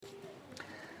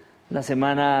La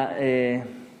semana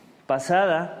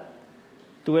pasada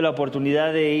tuve la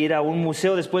oportunidad de ir a un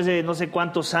museo después de no sé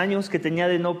cuántos años que tenía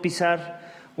de no pisar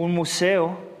un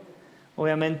museo.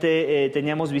 Obviamente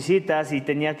teníamos visitas y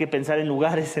tenía que pensar en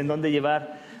lugares en donde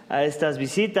llevar a estas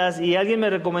visitas. Y alguien me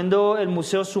recomendó el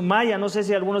Museo Sumaya. No sé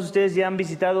si algunos de ustedes ya han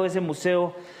visitado ese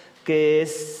museo que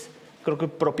es, creo que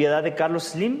propiedad de Carlos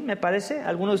Slim, me parece.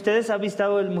 ¿Alguno de ustedes ha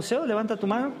visitado el museo? Levanta tu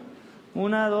mano.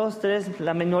 1, 2, 3,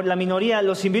 la minoría.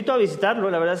 Los invito a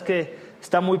visitarlo, la verdad es que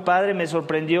está muy padre, me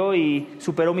sorprendió y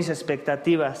superó mis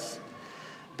expectativas.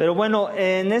 Pero bueno,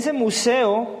 en ese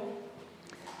museo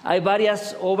hay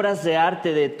varias obras de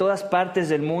arte de todas partes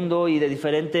del mundo y de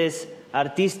diferentes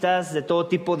artistas, de todo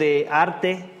tipo de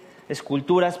arte,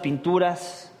 esculturas,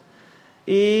 pinturas.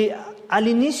 Y al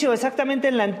inicio, exactamente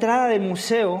en la entrada del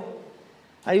museo,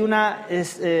 hay una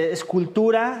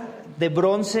escultura de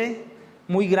bronce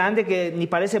muy grande, que ni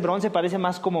parece bronce, parece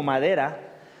más como madera,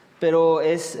 pero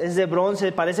es de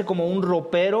bronce, parece como un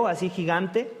ropero así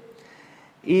gigante.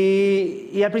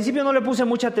 Y al principio no le puse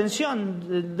mucha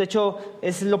atención. De hecho,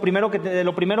 es lo primero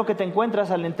que te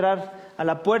encuentras al entrar a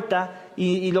la puerta.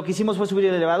 Y lo que hicimos fue subir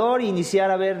el elevador e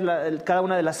iniciar a ver cada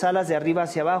una de las salas de arriba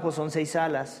hacia abajo. Son 6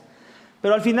 salas.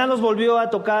 Pero al final nos volvió a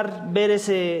tocar ver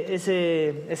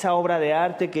esa obra de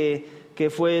arte que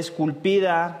fue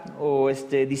esculpida o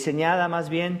diseñada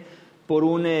más bien por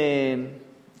un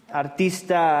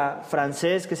artista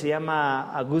francés que se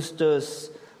llama Auguste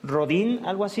Rodin,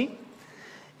 algo así.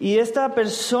 Y esta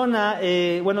persona,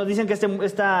 dicen que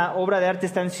esta obra de arte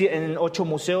está en 8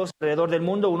 museos alrededor del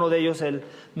mundo, uno de ellos el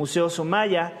Museo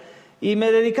Sumaya, y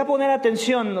me dediqué a poner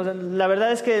atención. O sea, la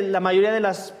verdad es que la mayoría de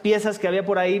las piezas que había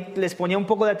por ahí les ponía un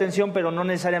poco de atención, pero no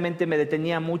necesariamente me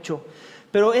detenía mucho.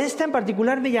 Pero esta en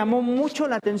particular me llamó mucho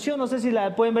la atención, no sé si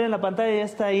la pueden ver en la pantalla, ya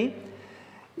está ahí.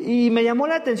 Y me llamó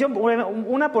la atención,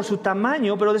 una por su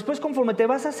tamaño, pero después conforme te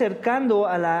vas acercando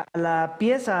a la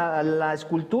pieza, a la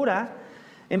escultura,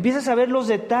 empiezas a ver los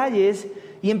detalles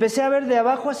y empecé a ver de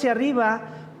abajo hacia arriba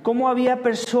cómo había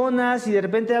personas y de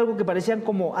repente algo que parecían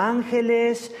como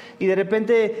ángeles y de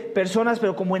repente personas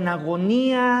pero como en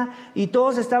agonía y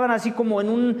todos estaban así como en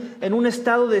un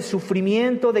estado de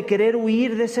sufrimiento, de querer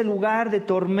huir de ese lugar, de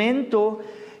tormento.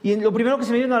 Y lo primero que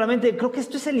se me vino a la mente, creo que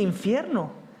esto es el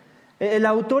infierno. El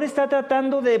autor está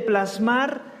tratando de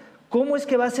plasmar cómo es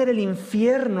que va a ser el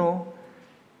infierno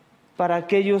para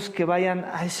aquellos que vayan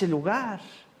a ese lugar.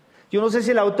 Yo no sé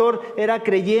si el autor era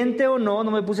creyente o no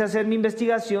me puse a hacer mi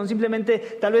investigación, simplemente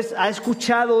tal vez ha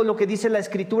escuchado lo que dice la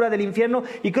Escritura del infierno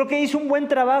y creo que hizo un buen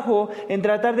trabajo en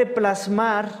tratar de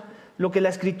plasmar lo que la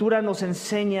Escritura nos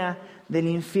enseña del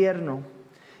infierno.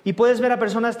 Y puedes ver a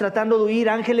personas tratando de huir,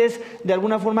 ángeles de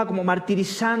alguna forma como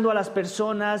martirizando a las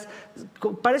personas.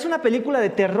 Parece una película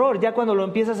de terror ya cuando lo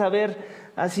empiezas a ver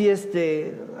así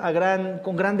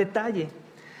con gran detalle.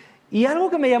 Y algo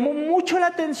que me llamó mucho la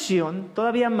atención,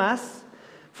 todavía más,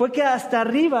 fue que hasta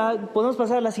arriba, podemos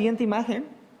pasar a la siguiente imagen,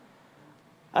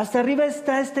 hasta arriba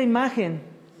está esta imagen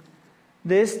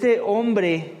de este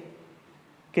hombre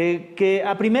que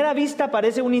a primera vista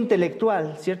parece un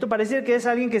intelectual, ¿cierto? Parece que es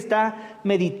alguien que está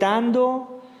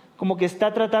meditando, como que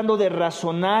está tratando de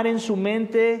razonar en su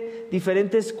mente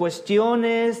diferentes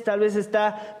cuestiones, tal vez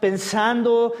está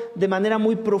pensando de manera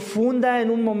muy profunda en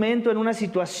un momento, en una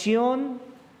situación.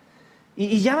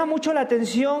 Y llama mucho la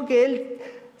atención que él,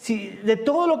 de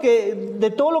todo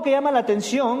lo que llama la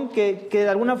atención, que de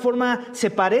alguna forma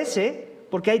se parece,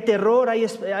 porque hay terror,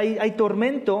 hay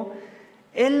tormento,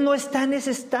 él no está en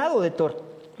ese estado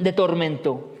de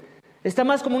tormento. Está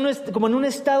más como en un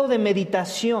estado de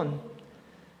meditación.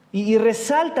 Y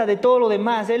resalta de todo lo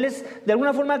demás. Él de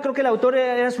alguna forma creo que el autor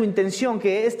era su intención,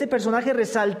 que este personaje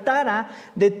resaltara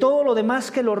de todo lo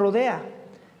demás que lo rodea.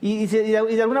 Y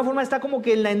de alguna forma está como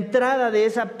que en la entrada de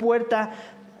esa puerta,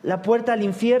 la puerta al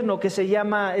infierno que se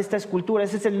llama esta escultura.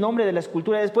 Ese es el nombre de la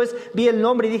escultura. Después vi el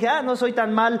nombre y dije, no soy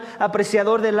tan mal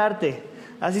apreciador del arte.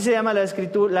 Así se llama la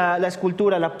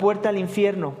escultura, la puerta al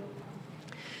infierno.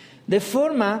 De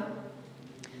forma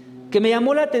que me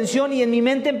llamó la atención y en mi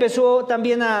mente empezó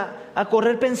también a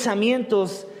correr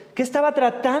pensamientos que estaba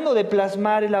tratando de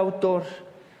plasmar el autor.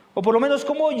 O por lo menos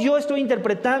cómo yo estoy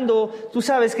interpretando. Tú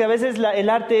sabes que a veces el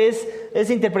arte es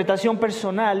interpretación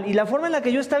personal. Y la forma en la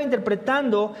que yo estaba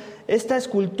interpretando esta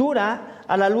escultura,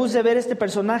 a la luz de ver este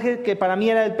personaje, que para mí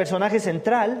era el personaje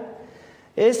central,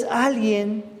 es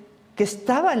alguien que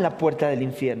estaba en la puerta del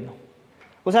infierno.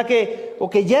 O sea que o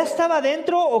que ya estaba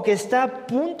dentro o que está a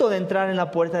punto de entrar en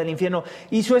la puerta del infierno.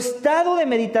 Y su estado de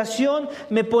meditación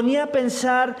me ponía a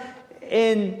pensar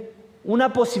en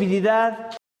una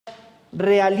posibilidad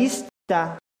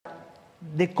realista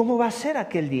de cómo va a ser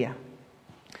aquel día.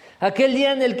 Aquel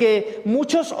día en el que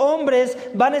muchos hombres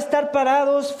van a estar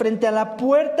parados frente a la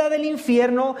puerta del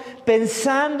infierno,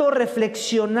 pensando,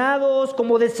 reflexionados,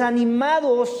 como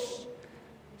desanimados.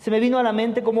 Se me vino a la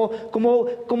mente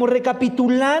como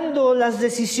recapitulando las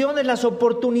decisiones, las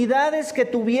oportunidades que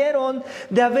tuvieron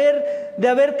de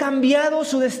haber cambiado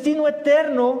su destino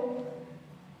eterno,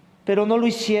 pero no lo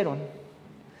hicieron.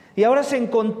 Y ahora se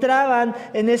encontraban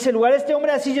en ese lugar. Este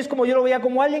hombre así es como yo lo veía,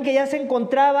 como alguien que ya se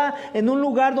encontraba en un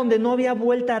lugar donde no había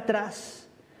vuelta atrás.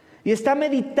 Y está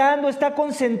meditando, está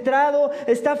concentrado,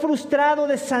 está frustrado,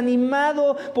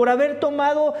 desanimado por haber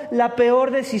tomado la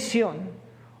peor decisión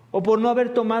o por no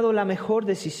haber tomado la mejor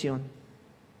decisión.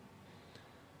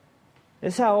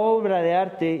 Esa obra de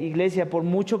arte, iglesia, por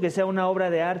mucho que sea una obra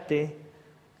de arte,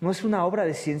 no es una obra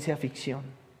de ciencia ficción.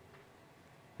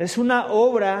 Es una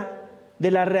obra de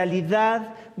la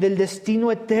realidad del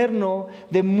destino eterno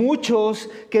de muchos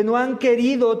que no han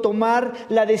querido tomar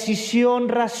la decisión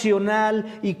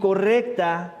racional y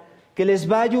correcta que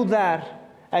les va a ayudar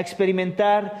a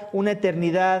experimentar una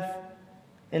eternidad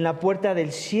en la puerta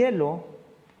del cielo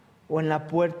o en la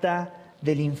puerta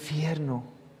del infierno.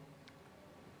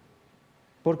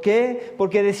 ¿Por qué?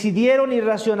 Porque decidieron y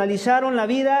racionalizaron la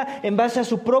vida en base a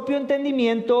su propio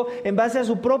entendimiento, en base a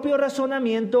su propio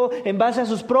razonamiento, en base a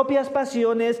sus propias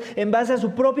pasiones, en base a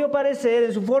su propio parecer,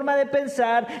 en su forma de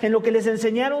pensar, en lo que les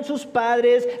enseñaron sus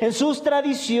padres, en sus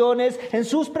tradiciones, en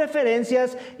sus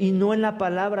preferencias y no en la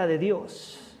palabra de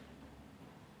Dios.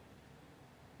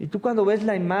 Y tú cuando ves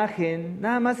la imagen,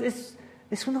 nada más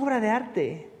es una obra de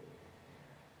arte.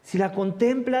 Si la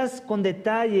contemplas con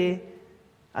detalle,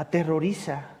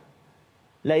 aterroriza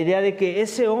la idea de que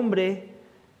ese hombre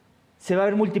se va a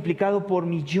ver multiplicado por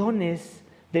millones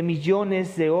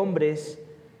de hombres,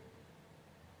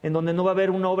 en donde no va a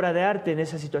haber una obra de arte en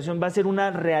esa situación, va a ser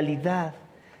una realidad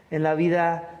en la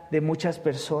vida de muchas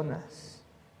personas.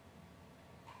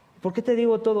 ¿Por qué te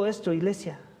digo todo esto,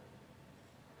 iglesia?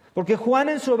 Porque Juan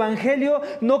en su evangelio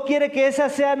no quiere que esa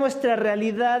sea nuestra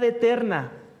realidad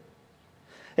eterna.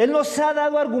 Él nos ha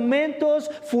dado argumentos,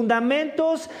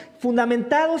 fundamentados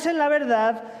en la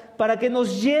verdad, para que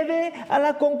nos lleve a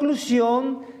la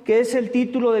conclusión que es el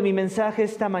título de mi mensaje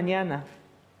esta mañana.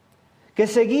 Que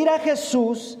seguir a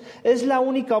Jesús es la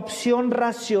única opción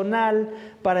racional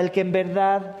para el que en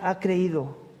verdad ha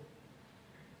creído.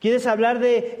 ¿Quieres hablar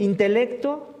de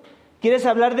intelecto? ¿Quieres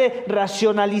hablar de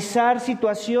racionalizar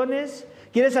situaciones?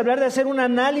 ¿Quieres hablar de hacer un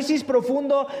análisis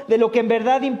profundo de lo que en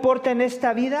verdad importa en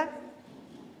esta vida?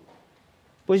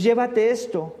 Pues llévate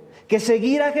esto, que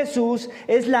seguir a Jesús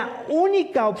es la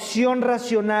única opción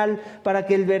racional para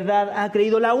que el verdad ha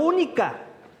creído, la única.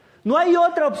 No hay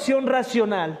otra opción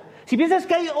racional. Si piensas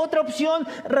que hay otra opción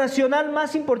racional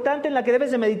más importante en la que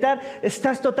debes de meditar,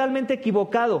 estás totalmente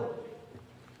equivocado.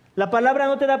 La palabra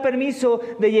no te da permiso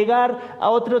de llegar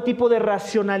a otro tipo de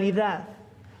racionalidad.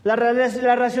 La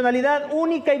racionalidad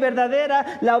única y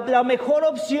verdadera, la mejor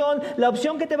opción, la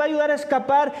opción que te va a ayudar a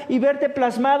escapar y verte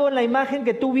plasmado en la imagen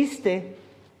que tú viste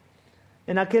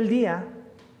en aquel día,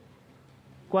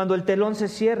 cuando el telón se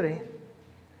cierre,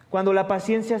 cuando la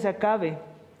paciencia se acabe,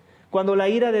 cuando la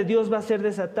ira de Dios va a ser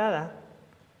desatada,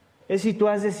 es si tú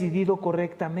has decidido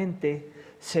correctamente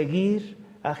seguir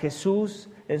a Jesús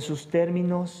en sus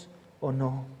términos o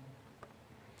no.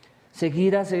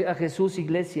 Seguir a Jesús,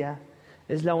 iglesia,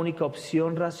 es la única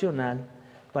opción racional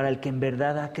para el que en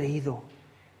verdad ha creído.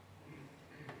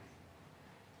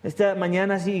 Esta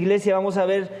mañana, sí, iglesia, vamos a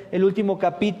ver el último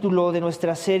capítulo de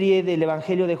nuestra serie del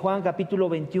Evangelio de Juan, capítulo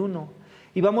 21.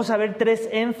 Y vamos a ver 3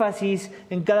 énfasis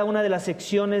en cada una de las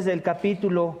secciones del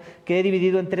capítulo que he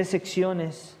dividido en 3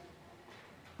 secciones.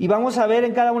 Y vamos a ver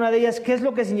en cada una de ellas qué es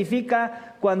lo que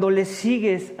significa cuando le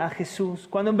sigues a Jesús,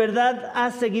 cuando en verdad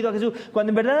has seguido a Jesús,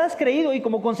 cuando en verdad has creído y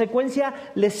como consecuencia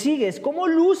le sigues. ¿Cómo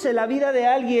luce la vida de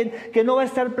alguien que no va a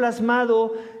estar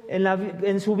plasmado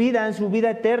en su vida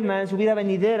eterna, en su vida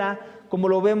venidera, como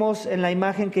lo vemos en la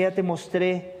imagen que ya te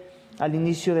mostré al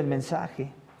inicio del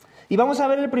mensaje? Y vamos a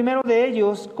ver el primero de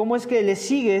ellos, cómo es que le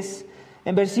sigues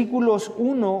en versículos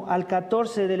 1 al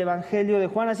 14 del Evangelio de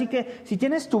Juan. Así que si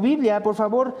tienes tu Biblia, por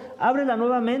favor, ábrela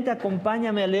nuevamente,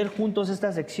 acompáñame a leer juntos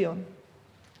esta sección.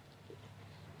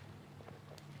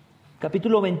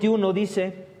 Capítulo 21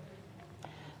 dice: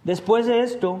 Después de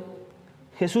esto,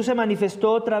 Jesús se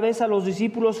manifestó otra vez a los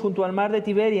discípulos junto al mar de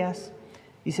Tiberias,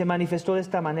 y se manifestó de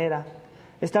esta manera.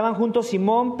 Estaban juntos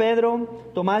Simón, Pedro,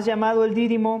 Tomás llamado el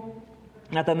Dídimo,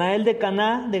 Natanael de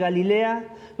Caná de Galilea,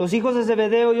 los hijos de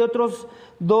Zebedeo y otros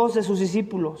 2 de sus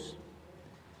discípulos.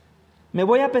 Me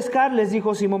voy a pescar, les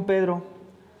dijo Simón Pedro.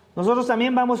 Nosotros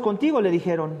también vamos contigo, le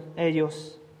dijeron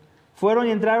ellos. Fueron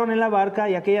y entraron en la barca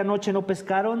y aquella noche no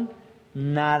pescaron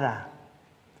nada.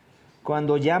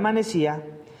 Cuando ya amanecía,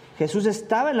 Jesús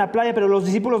estaba en la playa, pero los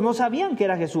discípulos no sabían que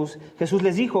era Jesús. Jesús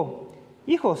les dijo: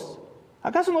 hijos,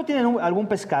 ¿acaso no tienen algún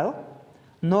pescado?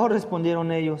 No,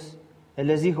 respondieron ellos. Él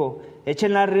les dijo: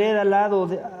 echen la red al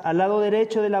lado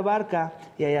derecho de la barca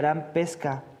y hallarán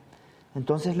pesca.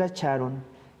 Entonces la echaron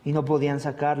y no podían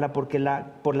sacarla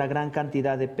por la gran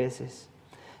cantidad de peces.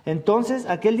 Entonces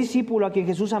aquel discípulo a quien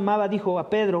Jesús amaba dijo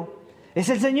a Pedro: ¡es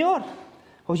el Señor!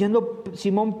 Oyendo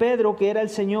Simón Pedro que era el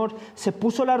Señor, se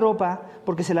puso la ropa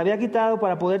porque se la había quitado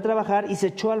para poder trabajar y se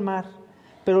echó al mar.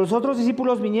 Pero los otros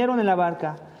discípulos vinieron en la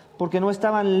barca porque no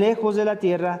estaban lejos de la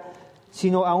tierra,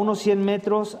 sino a unos 100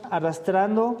 metros,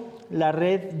 arrastrando la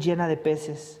red llena de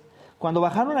peces. Cuando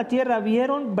bajaron a tierra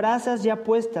vieron brasas ya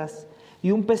puestas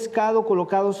y un pescado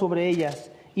colocado sobre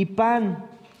ellas y pan.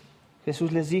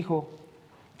 Jesús les dijo: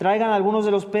 traigan algunos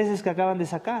de los peces que acaban de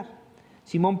sacar.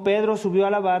 Simón Pedro subió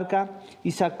a la barca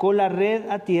y sacó la red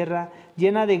a tierra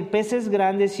llena de peces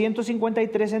grandes,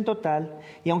 153 en total,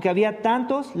 y aunque había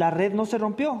tantos, la red no se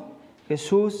rompió.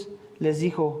 Jesús les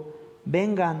dijo: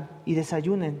 vengan y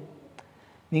desayunen.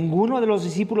 Ninguno de los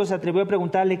discípulos se atrevió a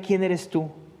preguntarle: ¿quién eres tú?,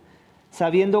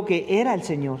 sabiendo que era el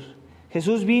Señor.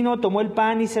 Jesús vino, tomó el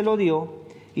pan y se lo dio,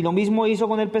 y lo mismo hizo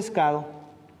con el pescado.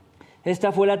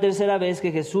 Esta fue la tercera vez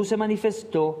que Jesús se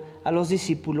manifestó a los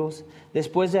discípulos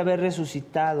después de haber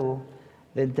resucitado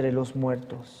de entre los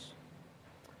muertos.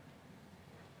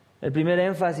 El primer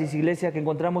énfasis, iglesia, que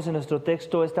encontramos en nuestro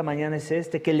texto esta mañana es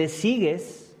que le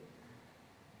sigues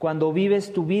cuando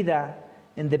vives tu vida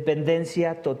en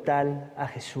dependencia total a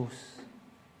Jesús.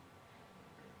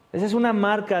 Esa es una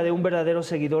marca de un verdadero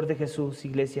seguidor de Jesús,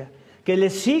 iglesia. Que le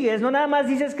sigues, no nada más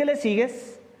dices que le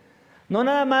sigues, no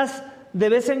nada más de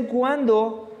vez en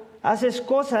cuando haces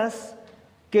cosas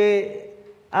que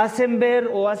hacen ver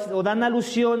o dan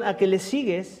alusión a que le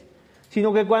sigues,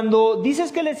 sino que cuando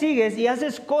dices que le sigues y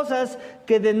haces cosas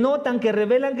que denotan, que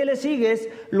revelan que le sigues,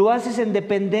 lo haces en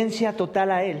dependencia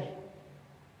total a Él.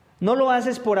 No lo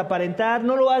haces por aparentar,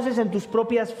 no lo haces en tus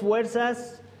propias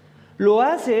fuerzas, lo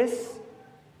haces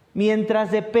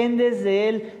mientras dependes de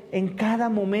Él en cada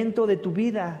momento de tu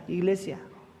vida, iglesia.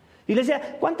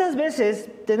 Iglesia, ¿cuántas veces,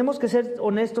 tenemos que ser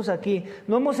honestos aquí,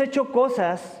 no hemos hecho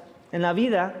cosas en la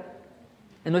vida,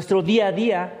 en nuestro día a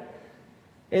día,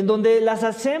 en donde las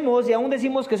hacemos y aún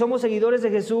decimos que somos seguidores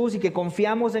de Jesús y que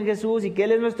confiamos en Jesús y que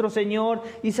Él es nuestro Señor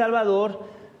y Salvador,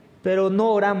 pero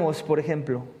no oramos, por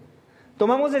ejemplo?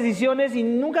 Tomamos decisiones y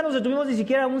nunca nos detuvimos ni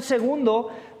siquiera un segundo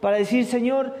para decir: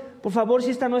 Señor, por favor,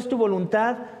 si esta no es tu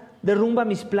voluntad, derrumba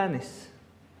mis planes.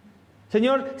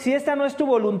 Señor, si esta no es tu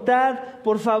voluntad,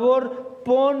 por favor,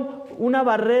 pon una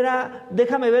barrera,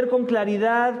 déjame ver con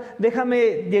claridad,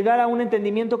 déjame llegar a un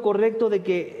entendimiento correcto de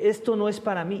que esto no es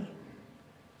para mí.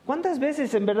 ¿Cuántas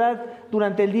veces en verdad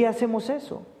durante el día hacemos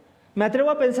eso? Me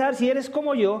atrevo a pensar, si eres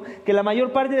como yo, que la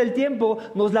mayor parte del tiempo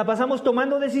nos la pasamos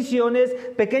tomando decisiones,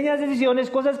 pequeñas decisiones,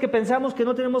 cosas que pensamos que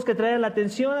no tenemos que traer la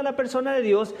atención a la persona de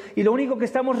Dios, y lo único que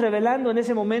estamos revelando en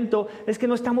ese momento es que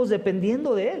no estamos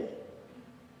dependiendo de Él.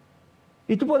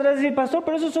 Y tú podrás decir: pastor,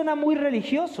 pero eso suena muy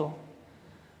religioso.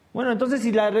 Bueno, entonces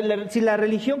si la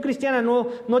religión cristiana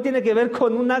no tiene que ver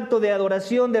con un acto de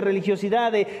adoración, de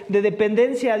religiosidad, de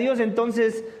dependencia a Dios,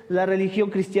 entonces la religión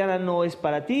cristiana no es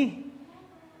para ti.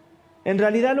 En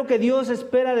realidad lo que Dios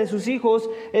espera de sus hijos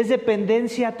es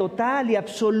dependencia total y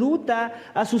absoluta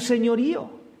a su señorío.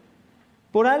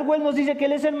 Por algo Él nos dice que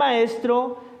Él es el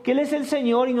Maestro, que Él es el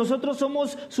Señor, y nosotros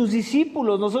somos sus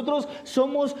discípulos, nosotros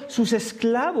somos sus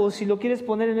esclavos, si lo quieres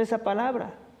poner en esa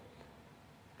palabra.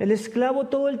 El esclavo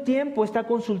todo el tiempo está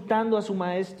consultando a su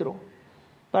maestro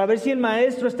para ver si el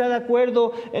maestro está de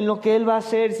acuerdo en lo que él va a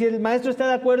hacer, si el maestro está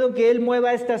de acuerdo en que él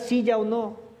mueva esta silla o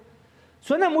no.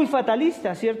 Suena muy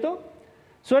fatalista, ¿cierto?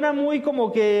 Suena muy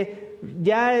como que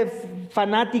ya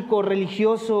fanático,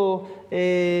 religioso,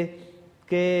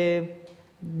 que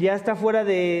ya está fuera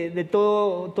de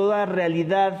toda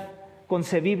realidad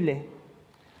concebible.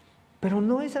 Pero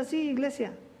no es así,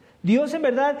 iglesia. Dios en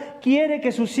verdad quiere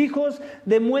que sus hijos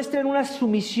demuestren una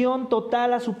sumisión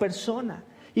total a su persona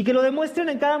y que lo demuestren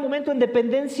en cada momento en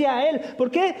dependencia a Él. ¿Por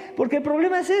qué? Porque el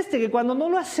problema es que cuando no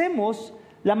lo hacemos,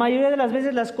 la mayoría de las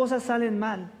veces las cosas salen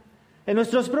mal. En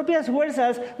nuestras propias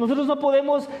fuerzas, nosotros no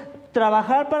podemos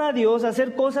trabajar para Dios,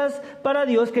 hacer cosas para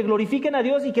Dios que glorifiquen a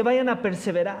Dios y que vayan a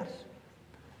perseverar.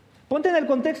 Ponte en el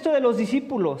contexto de los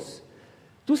discípulos.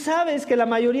 Tú sabes que la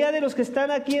mayoría de los que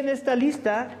están aquí en esta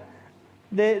lista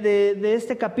de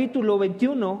este capítulo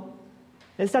 21,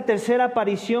 esta tercera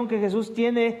aparición que Jesús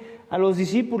tiene a los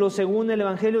discípulos según el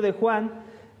Evangelio de Juan,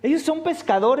 ellos son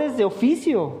pescadores de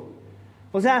oficio.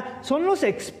 O sea, son los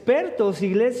expertos,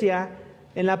 iglesia,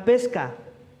 en la pesca.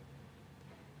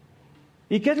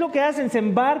 ¿Y qué es lo que hacen? Se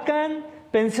embarcan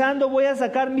pensando, voy a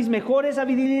sacar mis mejores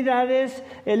habilidades,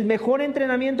 el mejor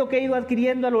entrenamiento que he ido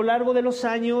adquiriendo a lo largo de los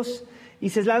años, y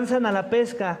se lanzan a la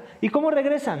pesca. ¿Y cómo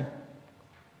regresan?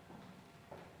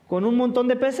 ¿Con un montón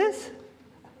de peces?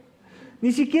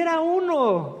 Ni siquiera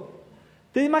uno.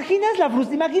 ¿Te imaginas la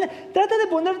frustración? Trata de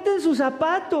ponerte en sus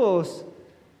zapatos.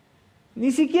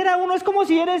 Ni siquiera uno. Es como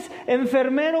si eres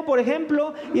enfermero, por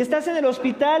ejemplo, y estás en el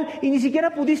hospital y ni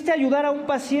siquiera pudiste ayudar a un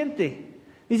paciente.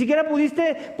 Ni siquiera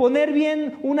pudiste poner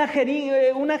bien una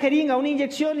jeringa, una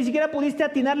inyección. Ni siquiera pudiste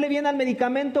atinarle bien al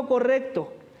medicamento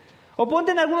correcto. O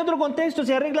ponte en algún otro contexto,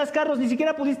 si arreglas carros, ni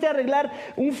siquiera pudiste arreglar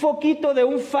un foquito de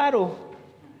un faro.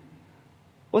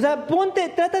 O sea,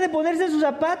 trata de ponerse en sus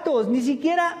zapatos, ni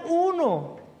siquiera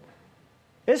uno.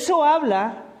 Eso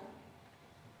habla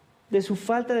de su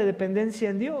falta de dependencia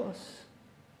en Dios.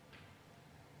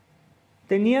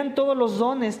 Tenían todos los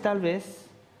dones tal vez,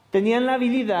 tenían la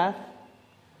habilidad,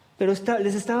 pero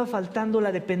les estaba faltando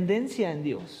la dependencia en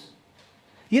Dios.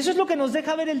 Y eso es lo que nos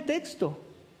deja ver el texto.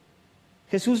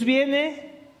 Jesús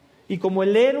viene y como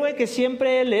el héroe que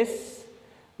siempre Él es,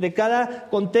 de cada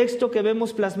contexto que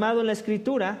vemos plasmado en la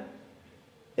Escritura,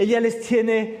 Él ya les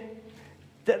tiene,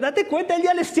 date cuenta, Él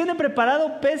ya les tiene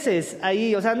preparado peces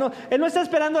ahí. O sea, Él no está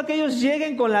esperando a que ellos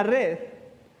lleguen con la red.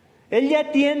 Él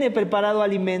ya tiene preparado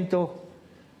alimento.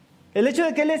 El hecho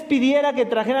de que Él les pidiera que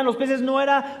trajeran los peces no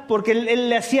era porque Él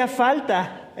le hacía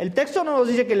falta. El texto no nos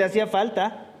dice que le hacía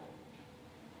falta.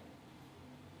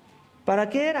 ¿Para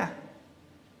qué era?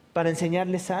 Para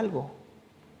enseñarles algo.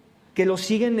 Que lo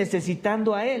siguen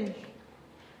necesitando a Él.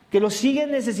 Que lo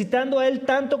siguen necesitando a Él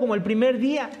tanto como el primer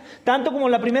día. Tanto como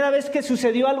la primera vez que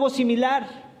sucedió algo similar.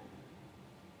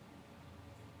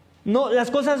 No, las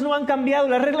cosas no han cambiado,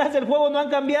 las reglas del juego no han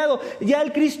cambiado. Ya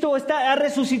el Cristo ha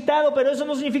resucitado, pero eso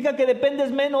no significa que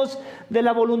dependes menos de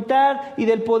la voluntad y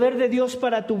del poder de Dios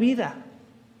para tu vida.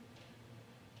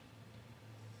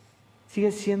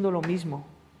 Sigue siendo lo mismo.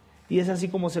 Y es así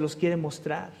como se los quiere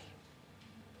mostrar.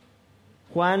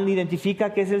 Juan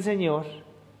identifica que es el Señor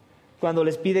cuando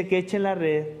les pide que echen la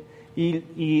red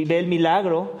y ve el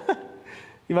milagro.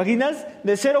 ¿Imaginas?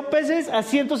 De 0 peces a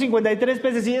 153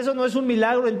 peces. Si eso no es un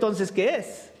milagro, entonces ¿qué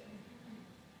es?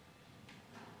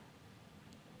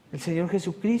 El Señor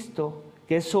Jesucristo,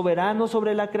 que es soberano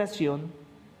sobre la creación,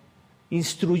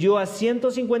 instruyó a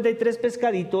 153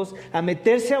 pescaditos a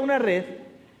meterse a una red.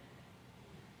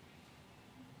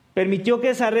 Permitió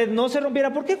que esa red no se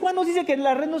rompiera. ¿Por qué Juan nos dice que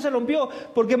la red no se rompió?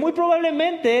 Porque muy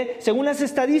probablemente, según las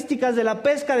estadísticas de la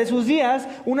pesca de sus días,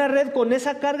 una red con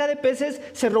esa carga de peces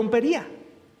se rompería.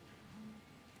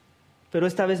 Pero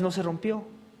esta vez no se rompió.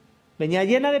 Venía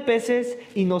llena de peces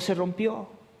y no se rompió.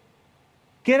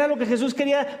 ¿Qué era lo que Jesús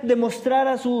quería demostrar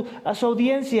a su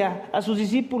audiencia, a sus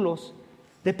discípulos?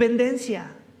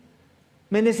 Dependencia.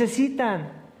 Me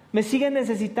necesitan. Me siguen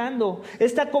necesitando.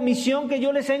 Esta comisión que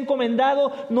yo les he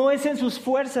encomendado no es en sus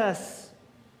fuerzas.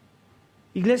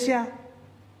 Iglesia,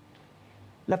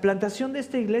 la plantación de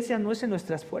esta iglesia no es en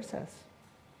nuestras fuerzas.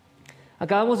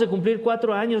 Acabamos de cumplir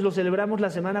 4 años, lo celebramos la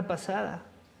semana pasada.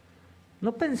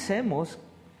 No pensemos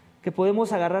que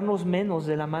podemos agarrarnos menos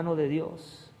de la mano de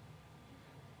Dios.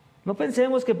 No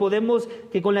pensemos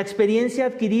que con la experiencia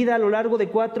adquirida a lo largo de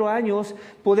 4 años,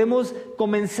 podemos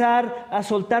comenzar a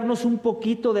soltarnos un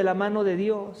poquito de la mano de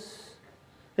Dios.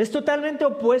 Es totalmente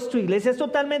opuesto, iglesia, es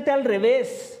totalmente al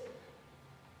revés.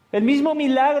 El mismo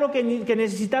milagro que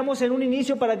necesitamos en un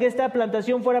inicio para que esta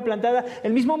plantación fuera plantada,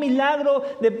 el mismo milagro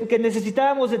que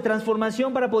necesitábamos de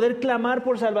transformación para poder clamar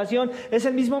por salvación, es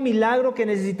el mismo milagro que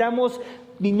necesitamos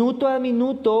minuto a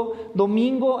minuto,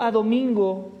 domingo a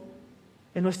domingo,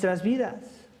 en nuestras vidas.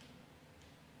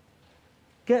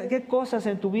 ¿Qué cosas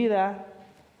en tu vida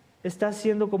estás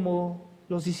haciendo como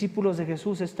los discípulos de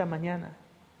Jesús esta mañana?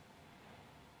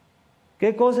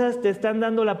 ¿Qué cosas te están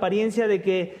dando la apariencia de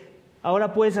que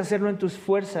ahora puedes hacerlo en tus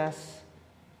fuerzas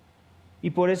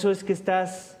y por eso es que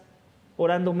estás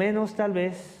orando menos tal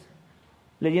vez,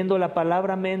 leyendo la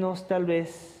palabra menos tal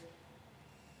vez,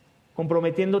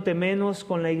 comprometiéndote menos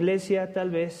con la iglesia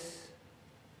tal vez?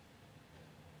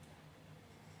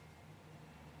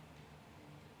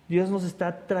 Dios nos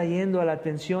está trayendo a la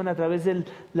atención a través de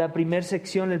la primera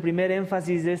sección, el primer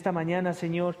énfasis de esta mañana,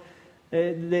 Señor,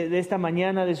 de esta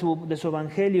mañana de su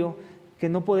evangelio, que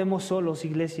no podemos solos,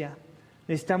 iglesia.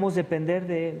 Necesitamos depender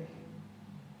de Él.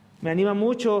 Me anima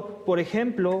mucho, por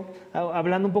ejemplo,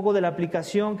 hablando un poco de la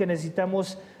aplicación que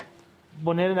necesitamos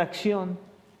poner en acción,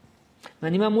 me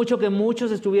anima mucho que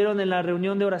muchos estuvieron en la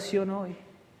reunión de oración hoy.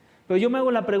 Pero yo me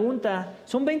hago la pregunta,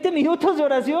 ¿son 20 minutos de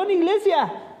oración, iglesia?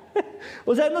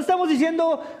 O sea, no estamos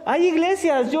diciendo, hay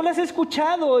iglesias, yo las he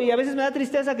escuchado y a veces me da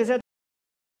tristeza que sea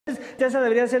tristeza,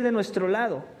 debería ser de nuestro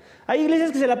lado. Hay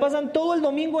iglesias que se la pasan todo el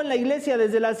domingo en la iglesia,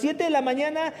 desde las 7 de la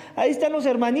mañana, ahí están los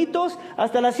hermanitos,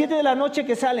 hasta las 7 de la noche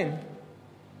que salen.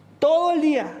 Todo el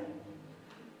día.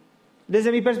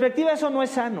 Desde mi perspectiva eso no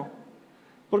es sano,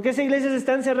 porque esas iglesias se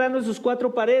están cerrando en sus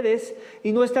 4 paredes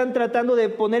y no están tratando de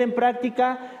poner en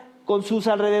práctica con sus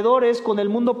alrededores, con el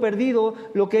mundo perdido,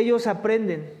 lo que ellos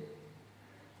aprenden.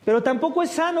 Pero tampoco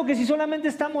es sano que si solamente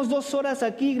estamos 2 horas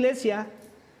aquí, iglesia,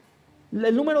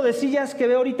 el número de sillas que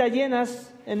veo ahorita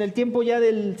llenas en el tiempo ya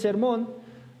del sermón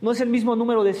no es el mismo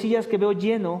número de sillas que veo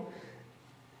lleno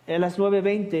a las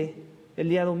 9:20 el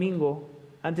día domingo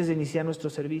antes de iniciar nuestro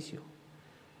servicio.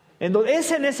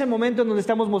 Es en ese momento en donde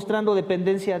estamos mostrando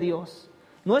dependencia a Dios.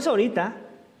 No es ahorita.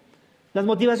 Las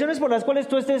motivaciones por las cuales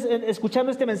tú estés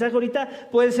escuchando este mensaje ahorita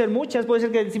pueden ser muchas. Puede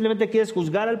ser que simplemente quieres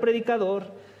juzgar al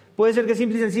predicador. Puede ser que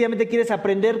simple y sencillamente quieres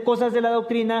aprender cosas de la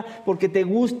doctrina porque te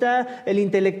gusta el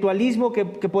intelectualismo que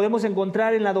podemos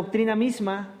encontrar en la doctrina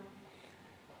misma.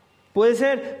 Puede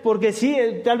ser porque sí,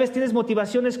 tal vez tienes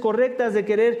motivaciones correctas de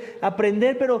querer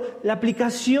aprender, pero la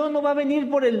aplicación no va a venir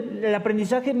por el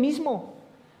aprendizaje mismo.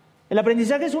 El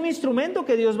aprendizaje es un instrumento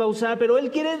que Dios va a usar, pero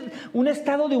Él quiere un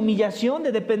estado de humillación,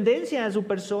 de dependencia a su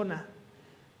persona.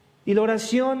 Y la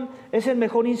oración es el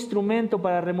mejor instrumento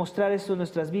para demostrar esto en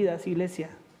nuestras vidas,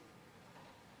 iglesia.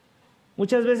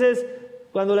 Muchas veces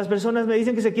cuando las personas me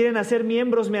dicen que se quieren hacer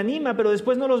miembros me anima, pero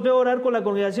después no los veo orar con la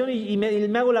congregación y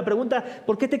me hago la pregunta,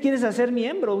 ¿por qué te quieres hacer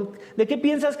miembro? ¿De qué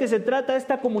piensas que se trata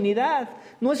esta comunidad?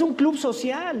 No es un club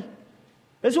social.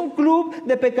 Es un club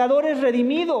de pecadores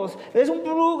redimidos. Es un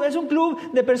club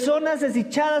de personas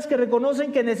desdichadas que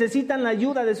reconocen que necesitan la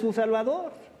ayuda de su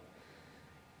Salvador.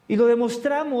 Y lo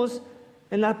demostramos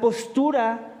en la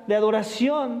postura de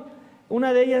adoración.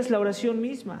 Una de ellas la oración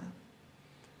misma.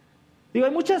 Digo,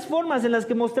 hay muchas formas en las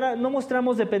que no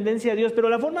mostramos dependencia a Dios, pero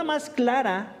la forma más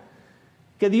clara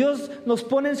que Dios nos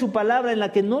pone en su palabra, en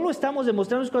la que no lo estamos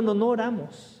demostrando, es cuando no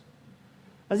oramos.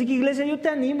 Así que, iglesia, yo te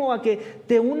animo a que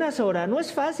te unas a orar. No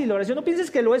es fácil la oración. No pienses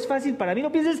que lo es fácil para mí.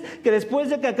 No pienses que después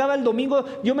de que acaba el domingo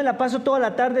yo me la paso toda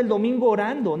la tarde el domingo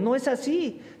orando. No es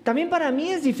así. También para mí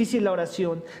es difícil la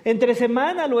oración. Entre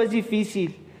semana lo es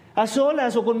difícil. A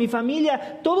solas o con mi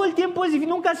familia. Todo el tiempo es difícil.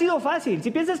 Nunca ha sido fácil. Si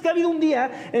piensas que ha habido un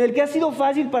día en el que ha sido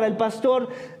fácil para el pastor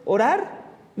orar,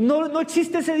 no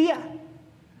existe ese día.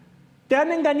 Te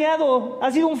han engañado,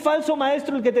 ha sido un falso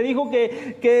maestro el que te dijo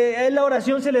que a él la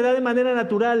oración se le da de manera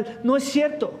natural. No es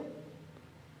cierto.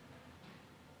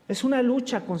 Es una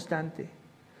lucha constante.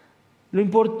 Lo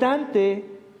importante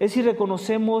es si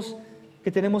reconocemos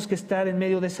que tenemos que estar en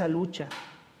medio de esa lucha.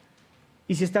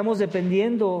 Y si estamos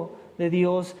dependiendo de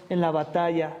Dios en la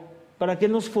batalla, para que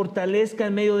Él nos fortalezca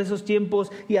en medio de esos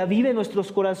tiempos y avive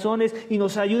nuestros corazones y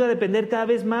nos ayude a depender cada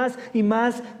vez más y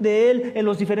más de Él en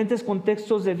los diferentes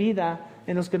contextos de vida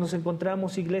en los que nos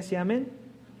encontramos, iglesia. Amén.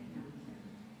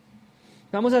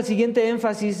 Vamos al siguiente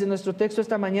énfasis de nuestro texto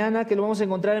esta mañana, que lo vamos a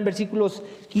encontrar en versículos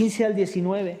 15 al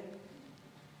 19.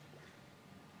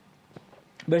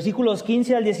 Versículos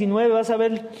 15 al 19, vas a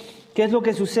ver qué es lo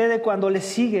que sucede cuando le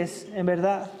sigues en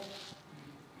verdad.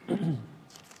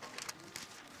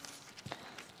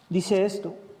 Dice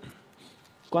esto: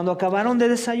 cuando acabaron de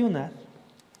desayunar,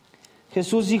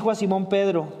 Jesús dijo a Simón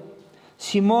Pedro: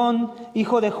 Simón,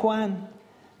 hijo de Juan,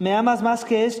 ¿me amas más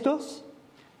que estos?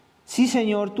 Sí,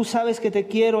 Señor, tú sabes que te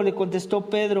quiero, le contestó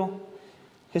Pedro.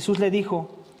 Jesús le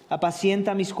dijo: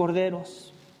 apacienta mis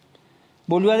corderos.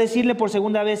 Volvió a decirle por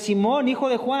segunda vez: Simón, hijo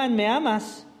de Juan, ¿me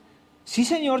amas? Sí,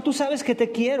 Señor, tú sabes que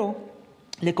te quiero,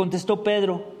 le contestó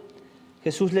Pedro.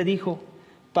 Jesús le dijo: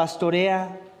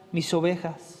 pastorea mis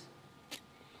ovejas.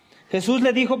 Jesús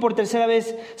le dijo por tercera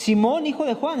vez: Simón, hijo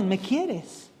de Juan, ¿me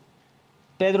quieres?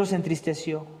 Pedro se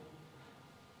entristeció,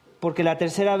 porque la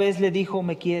tercera vez le dijo: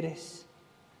 ¿me quieres?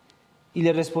 Y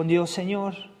le respondió: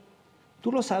 Señor,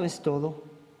 tú lo sabes todo,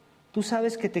 tú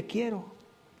sabes que te quiero.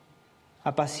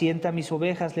 Apacienta mis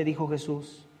ovejas, le dijo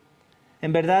Jesús.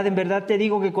 En verdad te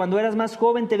digo que cuando eras más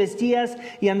joven te vestías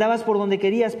y andabas por donde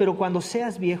querías, pero cuando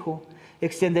seas viejo,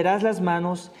 extenderás las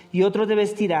manos y otro te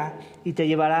vestirá y te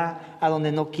llevará a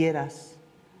donde no quieras.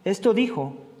 Esto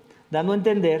dijo, dando a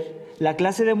entender la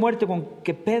clase de muerte con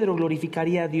que Pedro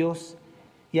glorificaría a Dios.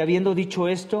 Y habiendo dicho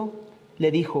esto,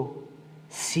 le dijo: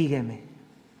 sígueme.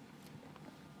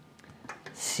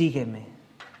 Sígueme.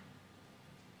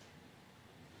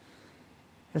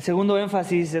 El segundo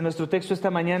énfasis de nuestro texto esta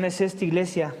mañana es esta,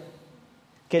 iglesia: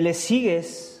 que le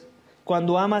sigues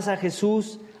cuando amas a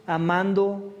Jesús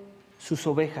amando sus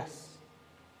ovejas.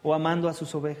 o amando a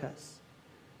sus ovejas?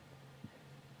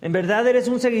 En verdad eres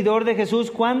un seguidor de Jesús.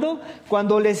 ¿Cuándo?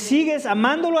 Cuando le sigues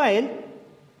amándolo a Él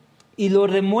y lo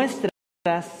demuestras.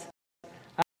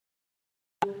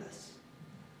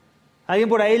 Alguien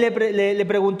por ahí le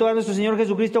preguntó a nuestro Señor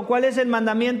Jesucristo, ¿cuál es el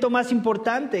mandamiento más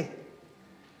importante?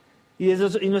 Y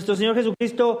nuestro Señor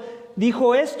Jesucristo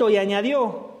dijo esto y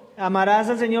añadió: amarás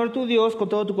al Señor tu Dios con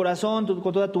todo tu corazón,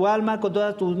 con toda tu alma, con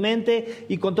toda tu mente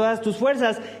y con todas tus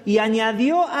fuerzas. Y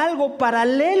añadió algo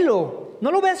paralelo.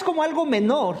 No lo veas como algo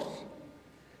menor.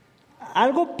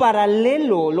 Algo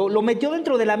paralelo. Lo metió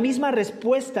dentro de la misma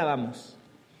respuesta, vamos.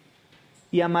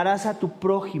 Y amarás a tu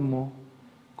prójimo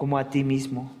como a ti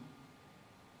mismo.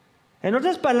 En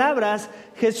otras palabras,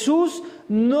 Jesús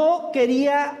no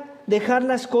quería dejar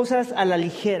las cosas a la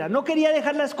ligera. No quería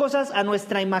dejar las cosas a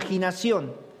nuestra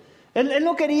imaginación. Él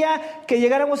no quería que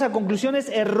llegáramos a conclusiones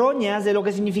erróneas de lo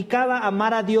que significaba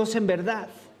amar a Dios en verdad.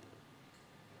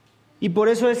 Y por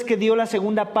eso es que dio la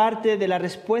segunda parte de la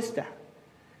respuesta.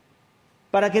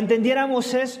 Para que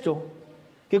entendiéramos esto,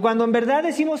 que cuando en verdad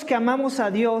decimos que amamos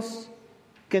a Dios,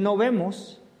 que no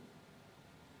vemos,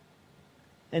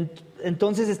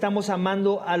 entonces estamos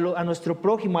amando a nuestro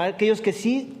prójimo, a aquellos que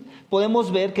sí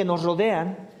podemos ver, que nos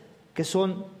rodean, que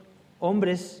son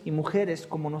hombres y mujeres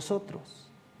como nosotros.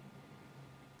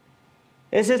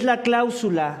 Esa es la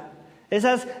cláusula.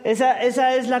 Esa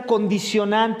es la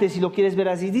condicionante, si lo quieres ver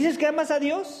así. ¿Dices que amas a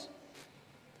Dios?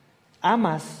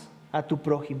 Amas a tu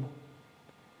prójimo.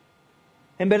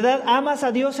 ¿En verdad amas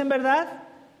a Dios en verdad?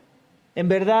 En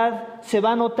verdad se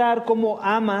va a notar cómo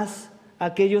amas a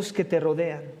aquellos que te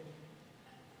rodean.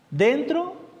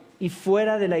 Dentro y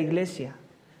fuera de la iglesia.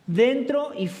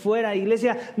 Dentro y fuera,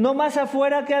 iglesia. No más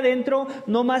afuera que adentro,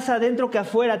 no más adentro que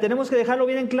afuera. Tenemos que dejarlo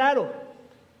bien en claro.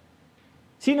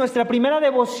 Sí, nuestra primera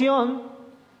devoción,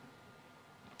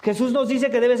 Jesús nos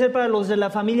dice que debe ser para los de la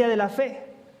familia de la fe,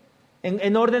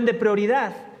 en orden de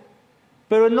prioridad.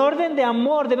 Pero en orden de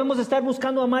amor debemos estar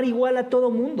buscando amar igual a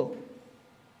todo mundo.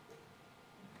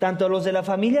 Tanto a los de la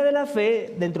familia de la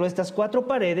fe, dentro de estas cuatro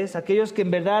paredes, aquellos que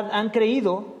en verdad han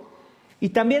creído, y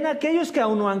también a aquellos que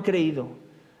aún no han creído.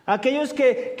 Aquellos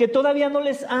que todavía no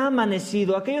les ha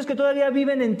amanecido, aquellos que todavía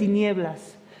viven en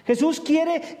tinieblas. Jesús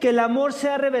quiere que el amor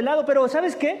sea revelado, pero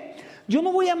 ¿sabes qué? Yo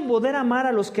no voy a poder amar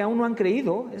a los que aún no han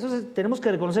creído. Tenemos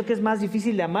que reconocer que es más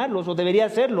difícil de amarlos, o debería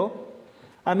serlo,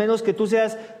 a menos que tú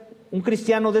seas un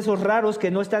cristiano de esos raros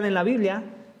que no están en la Biblia,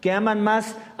 que aman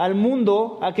más al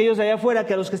mundo, a aquellos de allá afuera,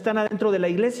 que a los que están adentro de la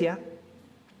iglesia.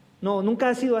 No, nunca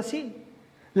ha sido así.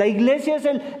 La iglesia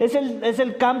es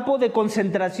el campo de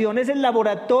concentración, es el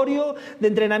laboratorio de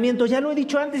entrenamiento. Ya lo he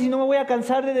dicho antes y no me voy a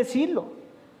cansar de decirlo.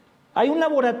 Hay un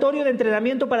laboratorio de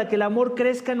entrenamiento para que el amor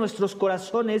crezca en nuestros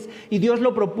corazones, y Dios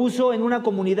lo propuso en una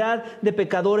comunidad de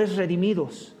pecadores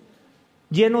redimidos,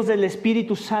 llenos del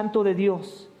Espíritu Santo de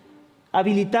Dios,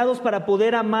 habilitados para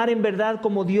poder amar en verdad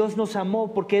como Dios nos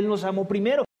amó, porque Él nos amó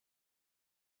primero.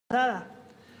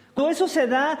 Cuando eso se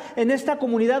da en esta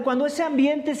comunidad, cuando ese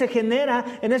ambiente se genera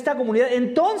en esta comunidad,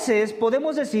 entonces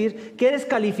podemos decir que eres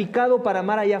calificado para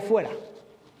amar allá afuera.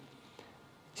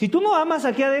 Si tú no amas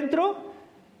aquí adentro,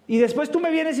 y después tú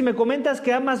me vienes y me comentas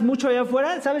que amas mucho allá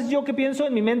afuera, ¿sabes yo qué pienso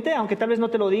en mi mente? Aunque tal vez no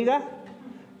te lo diga.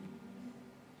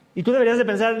 Y tú deberías de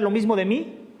pensar lo mismo de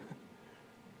mí,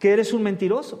 que eres un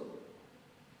mentiroso.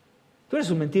 Tú eres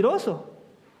un mentiroso.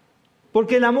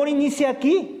 Porque el amor inicia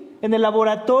aquí, en el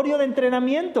laboratorio de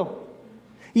entrenamiento.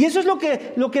 Y eso es lo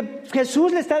que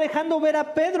Jesús le está dejando ver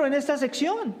a Pedro en esta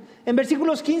sección, en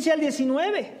versículos 15 al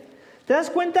 19. ¿Te das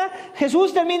cuenta?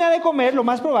 Jesús termina de comer, lo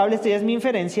más probable, esta ya es mi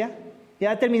inferencia.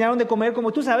 Ya terminaron de comer,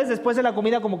 como tú sabes, después de la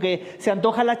comida como que se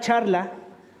antoja la charla,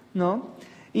 ¿no?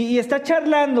 Y está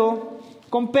charlando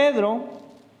con Pedro,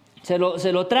 se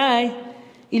lo trae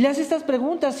y le hace estas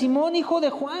preguntas: Simón, hijo de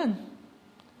Juan,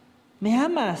 ¿me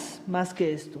amas más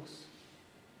que estos?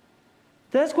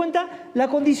 ¿Te das cuenta? La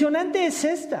condicionante es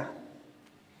esta.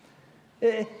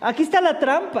 Aquí está la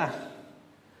trampa.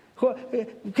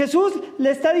 Jesús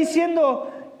le está diciendo: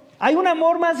 ¿hay un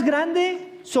amor más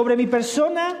grande sobre mi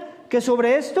persona que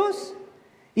sobre estos?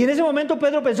 Y en ese momento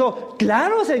Pedro pensó: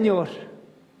 claro, Señor.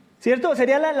 ¿Cierto?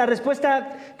 Sería la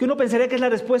respuesta que uno pensaría que es la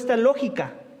respuesta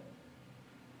lógica.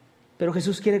 Pero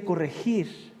Jesús quiere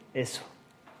corregir eso.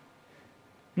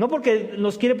 No porque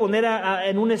nos quiere poner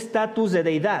en un estatus de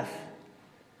deidad,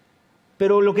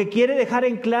 pero lo que quiere dejar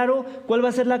en claro cuál va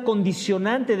a ser la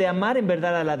condicionante de amar en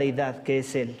verdad a la deidad, que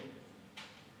es Él.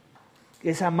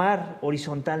 Es amar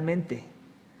horizontalmente.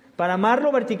 Para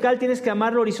amarlo vertical tienes que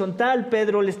amarlo horizontal.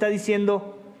 Pedro le está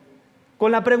diciendo,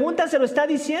 con la pregunta se lo está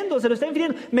diciendo, se lo está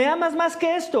infiriendo: ¿me amas más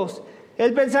que estos?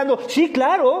 Él pensando: sí,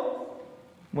 claro,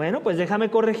 Bueno, pues déjame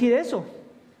corregir eso.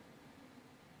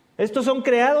 Estos son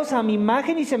creados a mi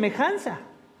imagen y semejanza.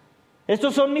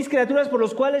 Estos son mis criaturas por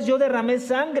los cuales yo derramé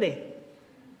sangre.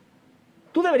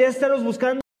 Tú deberías estarlos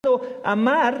buscando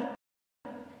amar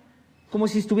como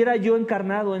si estuviera yo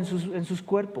encarnado en sus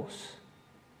cuerpos.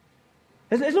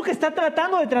 Es lo que está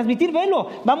tratando de transmitir. Velo,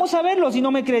 vamos a verlo si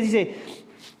no me crees. Dice,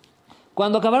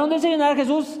 cuando acabaron de desayunar,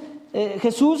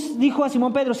 Jesús dijo a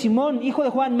Simón Pedro: Simón, hijo de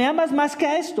Juan, ¿me amas más que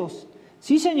a estos?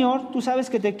 Sí, Señor, tú sabes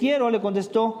que te quiero, le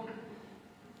contestó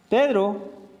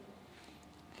Pedro.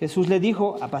 Jesús le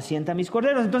dijo: apacienta mis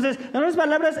corderos. Entonces, en otras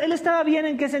palabras, él estaba bien.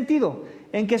 ¿En qué sentido?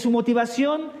 En que su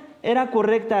motivación era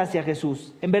correcta hacia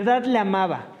Jesús. En verdad le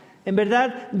amaba. En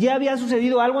verdad ya había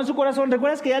sucedido algo en su corazón.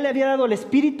 ¿Recuerdas que ya le había dado el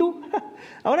Espíritu?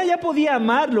 Ahora ya podía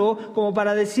amarlo como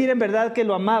para decir en verdad que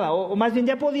lo amaba. O más bien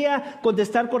ya podía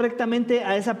contestar correctamente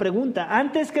a esa pregunta.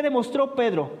 Antes, ¿qué demostró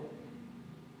Pedro?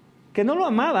 Que no lo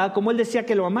amaba como él decía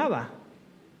que lo amaba.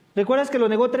 ¿Recuerdas que lo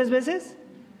negó 3 veces?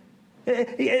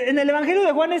 En el Evangelio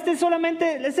de Juan esta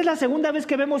es la segunda vez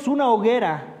que vemos una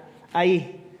hoguera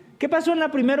ahí. ¿Qué pasó en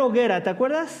la primera hoguera? ¿Te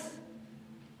acuerdas?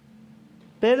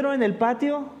 Pedro en el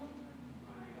patio,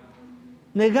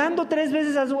 negando 3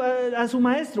 veces a su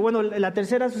maestro. Bueno, la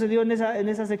tercera sucedió en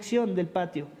esa sección del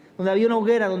patio, donde había una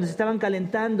hoguera, donde se estaban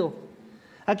calentando.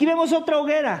 Aquí vemos otra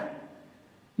hoguera,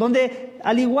 donde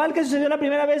al igual que sucedió la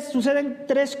primera vez, suceden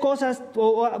 3 cosas,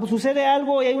 o sucede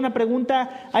algo y hay una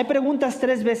pregunta. Hay preguntas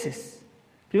 3 veces.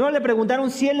 Primero le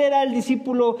preguntaron si él era el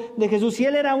discípulo de Jesús, si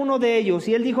él era uno de ellos,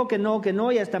 y él dijo que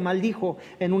no, y hasta maldijo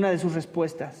en una de sus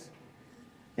respuestas.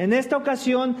 En esta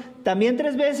ocasión, también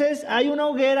 3 veces, hay una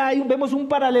hoguera, vemos un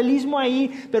paralelismo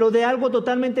ahí, pero de algo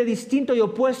totalmente distinto y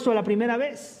opuesto a la primera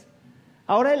vez.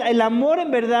 Ahora el amor en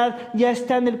verdad ya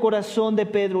está en el corazón de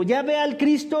Pedro. Ya ve al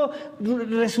Cristo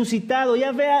resucitado,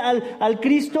 ya ve al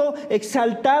Cristo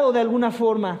exaltado de alguna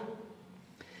forma.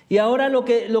 Y ahora lo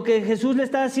que Jesús le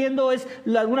está haciendo es,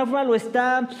 de alguna forma lo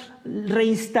está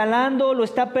reinstalando, lo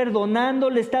está perdonando,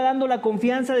 le está dando la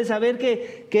confianza de saber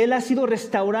que él ha sido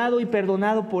restaurado y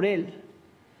perdonado por él.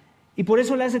 Y por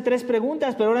eso le hace 3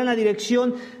 preguntas, pero ahora en la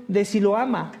dirección de si lo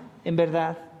ama en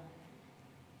verdad.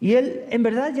 Y él, en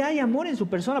verdad ya hay amor en su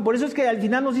persona. Por eso es que al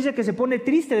final nos dice que se pone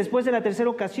triste después de la tercera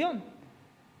ocasión.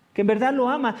 Que en verdad lo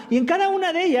ama. Y en cada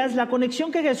una de ellas, la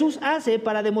conexión que Jesús hace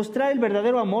para demostrar el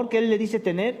verdadero amor que él le dice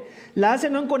tener, la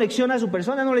hace no en conexión a su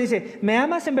persona. No le dice, ¿me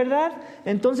amas en verdad?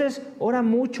 Entonces ora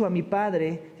mucho a mi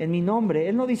Padre en mi nombre.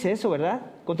 Él no dice eso, ¿verdad?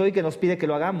 Con todo y que nos pide que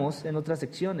lo hagamos en otras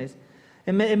secciones.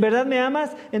 ¿En verdad me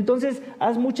amas? Entonces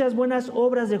haz muchas buenas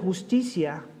obras de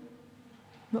justicia.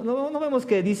 No vemos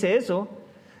que dice eso.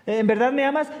 ¿En verdad me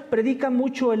amas? Predica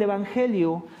mucho el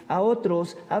Evangelio a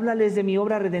otros, háblales de mi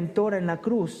obra redentora en la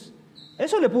cruz.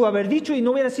 Eso le pudo haber dicho y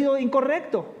no hubiera sido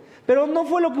incorrecto, pero no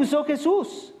fue lo que usó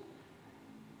Jesús.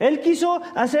 Él quiso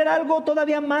hacer algo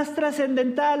todavía más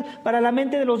trascendental para la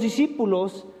mente de los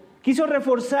discípulos. Quiso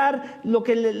reforzar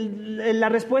la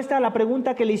respuesta a la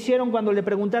pregunta que le hicieron cuando le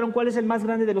preguntaron cuál es el más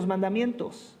grande de los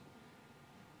mandamientos.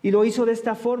 Y lo hizo de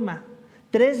esta forma.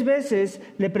 3 veces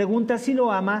le pregunta si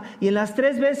lo ama, y en las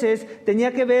 3 veces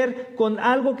tenía que ver con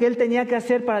algo que él tenía que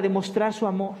hacer para demostrar su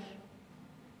amor.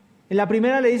 En la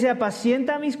primera le dice,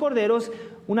 apacienta a mis corderos.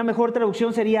 Una mejor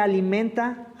traducción sería,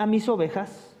 alimenta a mis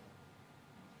ovejas.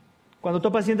 Cuando tú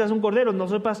apacientas un cordero, no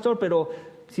soy pastor, pero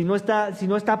si no está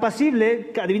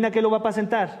apacible, adivina qué lo va a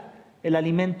apacentar: el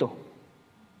alimento,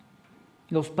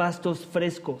 los pastos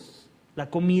frescos, la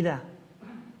comida.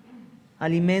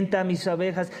 Alimenta a mis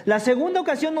ovejas. La segunda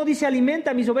ocasión no dice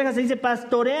alimenta a mis ovejas, se dice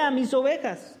pastorea a mis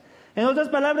ovejas. En otras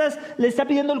palabras, le está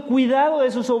pidiendo el cuidado de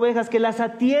sus ovejas, que las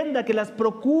atienda, que las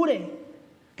procure,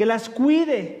 que las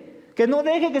cuide, que no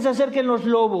deje que se acerquen los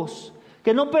lobos,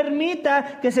 que no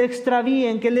permita que se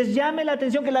extravíen, que les llame la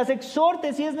atención, que las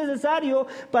exhorte si es necesario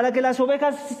para que las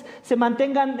ovejas se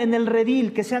mantengan en el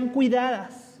redil, que sean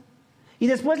cuidadas. Y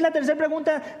después la tercera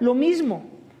pregunta, lo mismo,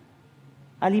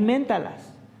 aliméntalas.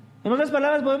 En otras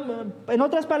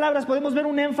palabras, podemos ver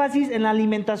un énfasis en la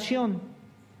alimentación.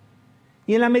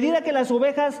 Y en la medida que las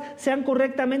ovejas sean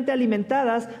correctamente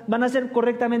alimentadas, van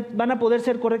a poder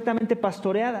ser correctamente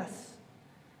pastoreadas.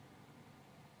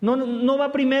 No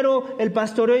va primero el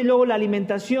pastoreo y luego la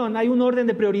alimentación. Hay un orden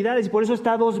de prioridades y por eso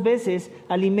está 2 veces: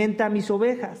 alimenta a mis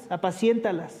ovejas,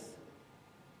 apaciéntalas.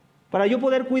 Para yo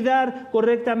poder cuidar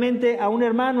correctamente a un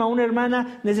hermano, a una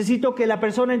hermana, necesito que la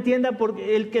persona entienda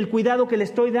el cuidado que le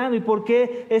estoy dando y por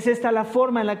qué es esta la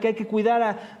forma en la que hay que cuidar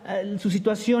a su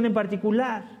situación en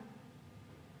particular.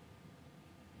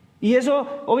 Y eso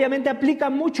obviamente aplica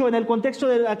mucho en el contexto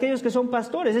de aquellos que son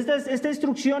pastores. Esta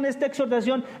instrucción, esta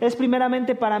exhortación es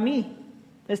primeramente para mí,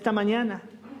 esta mañana.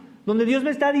 donde Dios me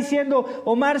está diciendo: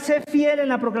 Omar, sé fiel en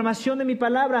la proclamación de mi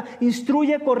palabra,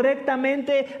 instruye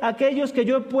correctamente a aquellos que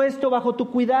yo he puesto bajo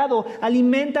tu cuidado,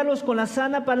 aliméntalos con la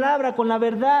sana palabra, con la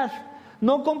verdad,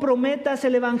 no comprometas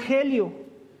el evangelio.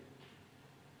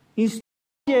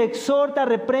 Instruye, exhorta,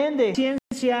 reprende,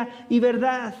 ciencia y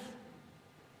verdad.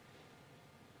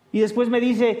 Y después me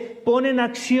dice: pon en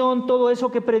acción todo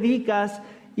eso que predicas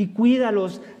y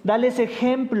cuídalos, dales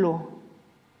ejemplo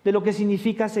de lo que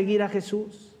significa seguir a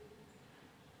Jesús.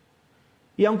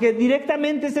 Y aunque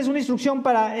directamente esta es una instrucción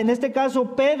para, en este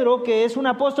caso, Pedro, que es un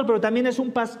apóstol, pero también es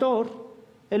un pastor.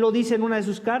 Él lo dice en una de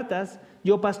sus cartas: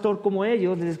 yo pastor como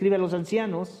ellos, les escribe a los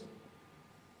ancianos.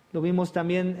 Lo vimos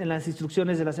también en las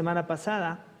instrucciones de la semana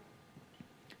pasada.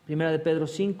 Primera de Pedro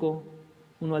 5,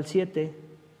 1 al 7.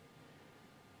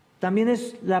 También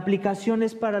la aplicación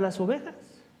es para las ovejas.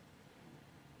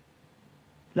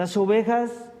 Las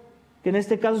ovejas, que en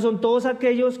este caso son todos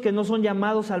aquellos que no son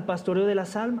llamados al pastoreo de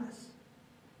las almas,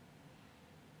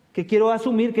 que quiero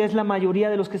asumir que es la mayoría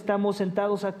de los que estamos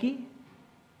sentados aquí.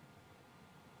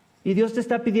 Y Dios te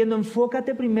está pidiendo: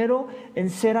 enfócate primero en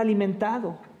ser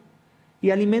alimentado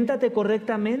y aliméntate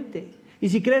correctamente. Y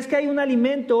si crees que hay un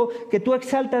alimento que tú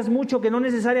exaltas mucho, que no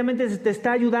necesariamente te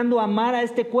está ayudando a amar a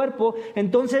este cuerpo,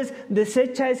 entonces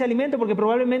desecha ese alimento, porque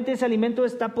probablemente ese alimento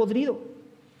está podrido.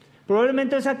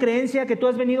 Probablemente esa creencia que tú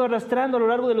has venido arrastrando a lo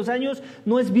largo de los años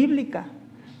no es bíblica.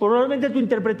 Probablemente tu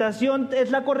interpretación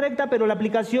es la correcta, pero la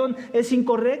aplicación es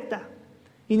incorrecta.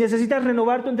 Y necesitas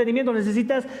renovar tu entendimiento,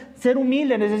 necesitas ser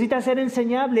humilde, necesitas ser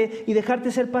enseñable y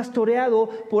dejarte ser pastoreado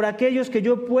por aquellos que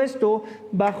yo he puesto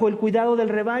bajo el cuidado del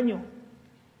rebaño.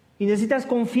 Y necesitas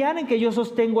confiar en que yo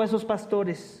sostengo a esos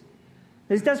pastores.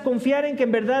 Necesitas confiar en que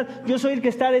en verdad yo soy el que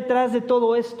está detrás de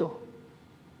todo esto.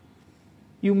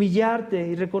 Y humillarte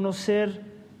y reconocer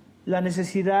la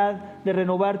necesidad de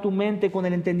renovar tu mente con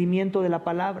el entendimiento de la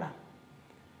palabra.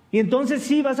 Y entonces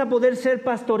sí vas a poder ser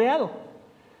pastoreado.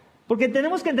 Porque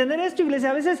tenemos que entender esto, iglesia.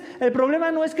 A veces el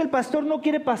problema no es que el pastor no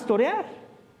quiere pastorear.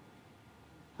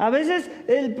 A veces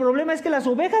el problema es que las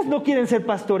ovejas no quieren ser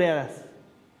pastoreadas.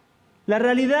 La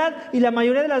realidad, y la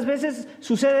mayoría de las veces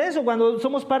sucede eso cuando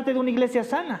somos parte de una iglesia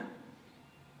sana.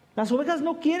 Las ovejas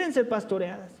no quieren ser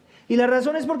pastoreadas. Y la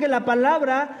razón es porque la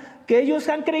palabra que ellos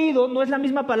han creído no es la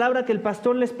misma palabra que el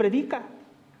pastor les predica.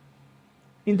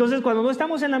 Entonces, cuando no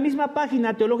estamos en la misma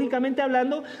página, teológicamente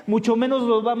hablando, mucho menos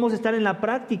lo vamos a estar en la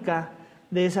práctica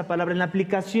de esa palabra, en la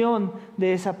aplicación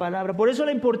de esa palabra. Por eso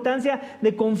la importancia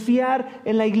de confiar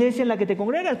en la iglesia en la que te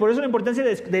congregas. Por eso la importancia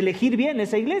de elegir bien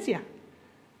esa iglesia.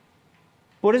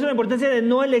 Por eso la importancia de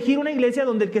no elegir una iglesia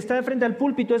donde el que está frente al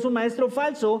púlpito es un maestro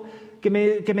falso que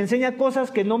me enseña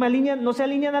cosas que no se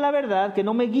alinean a la verdad, que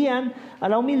no me guían a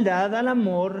la humildad, al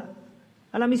amor,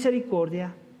 a la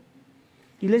misericordia.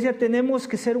 Iglesia, tenemos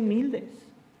que ser humildes.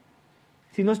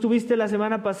 Si no estuviste la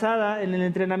semana pasada en el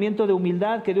entrenamiento de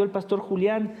humildad que dio el pastor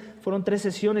Julián, fueron 3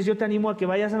 sesiones. Yo te animo a que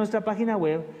vayas a nuestra página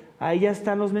web, ahí ya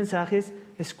están los mensajes,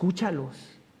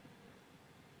 escúchalos.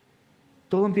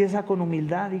 Todo empieza con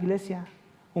humildad, iglesia.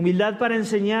 Humildad para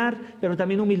enseñar, pero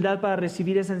también humildad para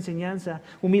recibir esa enseñanza.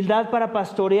 Humildad para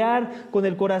pastorear con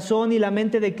el corazón y la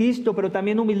mente de Cristo, pero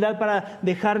también humildad para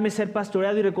dejarme ser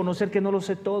pastoreado y reconocer que no lo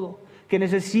sé todo, que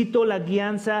necesito la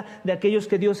guianza de aquellos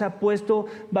que Dios ha puesto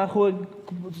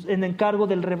en encargo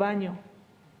del rebaño.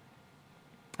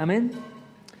 Amén.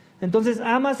 Entonces,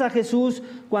 amas a Jesús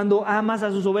cuando amas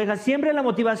a sus ovejas. Siempre la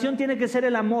motivación tiene que ser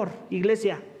el amor,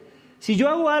 iglesia. Si yo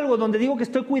hago algo donde digo que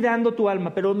estoy cuidando tu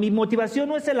alma, pero mi motivación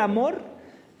no es el amor,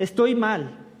 estoy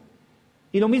mal.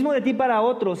 Y lo mismo de ti para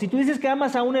otros. Si tú dices que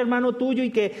amas a un hermano tuyo y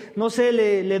que, no sé,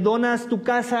 le donas tu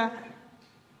casa,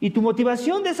 y tu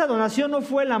motivación de esa donación no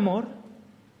fue el amor,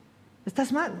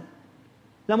 estás mal.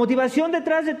 La motivación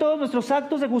detrás de todos nuestros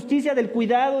actos de justicia, del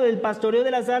cuidado, del pastoreo de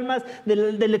las almas,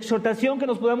 de la exhortación que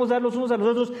nos podamos dar los unos a los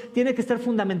otros, tiene que estar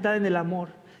fundamentada en el amor.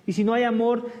 Y si no hay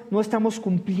amor, no estamos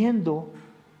cumpliendo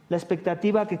la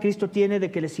expectativa que Cristo tiene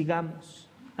de que le sigamos.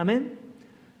 Amén.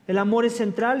 El amor es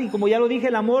central y, como ya lo dije,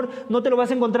 el amor no te lo vas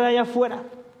a encontrar allá afuera.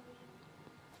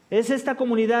 Es esta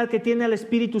comunidad que tiene al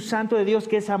Espíritu Santo de Dios,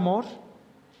 que es amor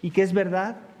y que es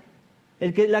verdad,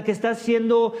 la que está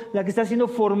siendo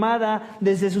formada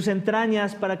desde sus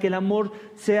entrañas para que el amor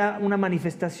sea una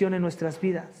manifestación en nuestras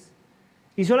vidas.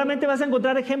 Y solamente vas a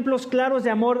encontrar ejemplos claros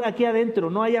de amor aquí adentro,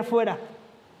 no allá afuera.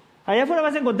 Allá afuera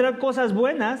vas a encontrar cosas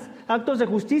buenas, actos de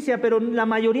justicia, pero la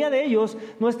mayoría de ellos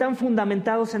no están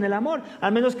fundamentados en el amor,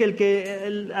 al menos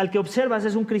que al que observas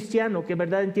es un cristiano que en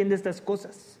verdad entiende estas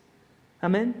cosas.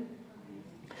 Amén.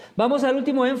 Vamos al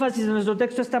último énfasis de nuestro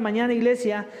texto esta mañana,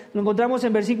 iglesia. Lo encontramos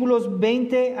en versículos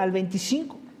 20 al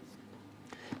 25.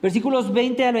 Versículos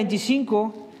 20 al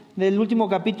 25 del último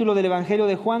capítulo del Evangelio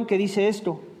de Juan que dice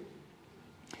esto.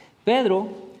 Pedro,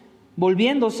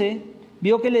 volviéndose,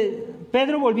 vio que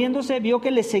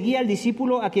le seguía al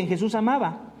discípulo a quien Jesús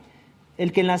amaba,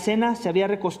 el que en la cena se había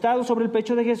recostado sobre el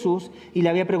pecho de Jesús y le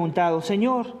había preguntado: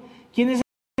 Señor, ¿quién es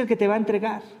el que te va a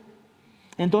entregar?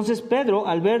 Entonces Pedro,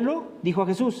 al verlo, dijo a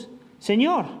Jesús: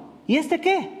 Señor, ¿y este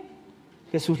qué?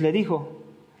 Jesús le dijo: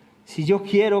 si yo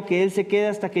quiero que él se quede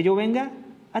hasta que yo venga,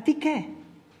 ¿a ti qué?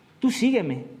 Tú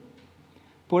sígueme.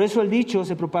 Por eso el dicho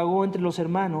se propagó entre los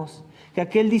hermanos, que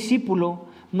aquel discípulo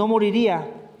no moriría.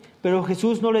 Pero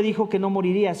Jesús no le dijo que no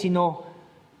moriría, sino: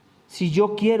 si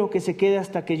yo quiero que se quede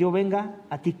hasta que yo venga,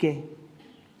 ¿a ti qué?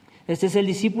 Este es el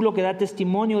discípulo que da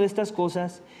testimonio de estas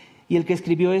cosas y el que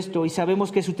escribió esto, y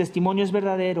sabemos que su testimonio es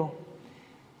verdadero.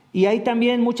 Y hay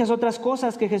también muchas otras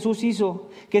cosas que Jesús hizo,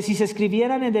 que si se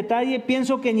escribieran en detalle,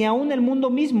 pienso que ni aún el mundo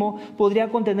mismo podría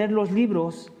contener los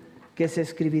libros que se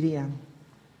escribirían.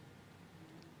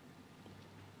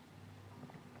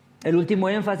 El último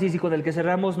énfasis y con el que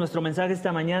cerramos nuestro mensaje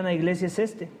esta mañana, iglesia, es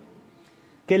este: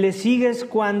 que le sigues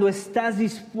cuando estás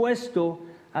dispuesto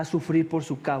a sufrir por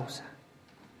su causa.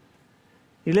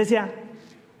 Iglesia,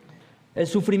 el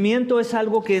sufrimiento es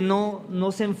algo que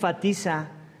no se enfatiza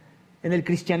en el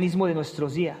cristianismo de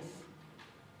nuestros días.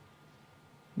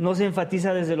 No se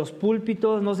enfatiza desde los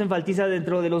púlpitos, no se enfatiza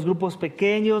dentro de los grupos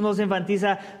pequeños, no se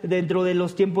enfatiza dentro de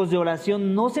los tiempos de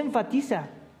oración, no se enfatiza.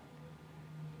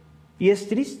 Y es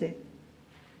triste,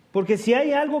 porque si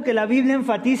hay algo que la Biblia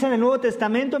enfatiza en el Nuevo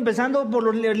Testamento, empezando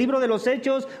por el libro de los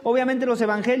Hechos, obviamente los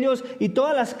Evangelios y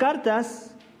todas las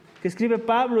cartas que escribe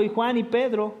Pablo y Juan y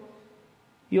Pedro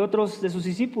y otros de sus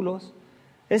discípulos,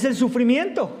 es el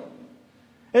sufrimiento.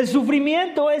 El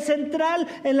sufrimiento es central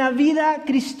en la vida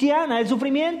cristiana. El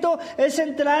sufrimiento es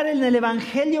central en el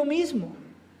Evangelio mismo.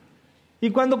 Y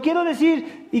cuando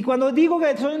digo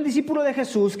que soy un discípulo de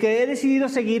Jesús, que he decidido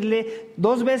seguirle,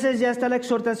 2 veces ya está la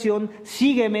exhortación: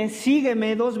 sígueme,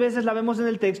 sígueme, 2 veces la vemos en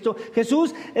el texto.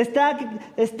 Jesús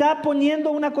está poniendo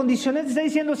una condición, está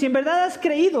diciendo: si en verdad has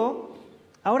creído,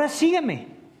 ahora sígueme.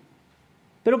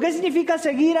 ¿Pero qué significa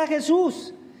seguir a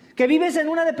Jesús? Que vives en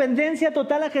una dependencia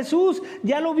total a Jesús,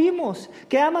 ya lo vimos.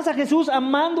 Que amas a Jesús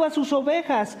amando a sus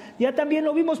ovejas, ya también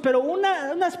lo vimos. Pero un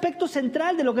aspecto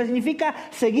central de lo que significa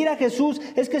seguir a Jesús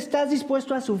es que estás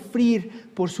dispuesto a sufrir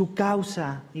por su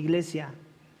causa, iglesia.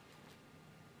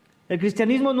 El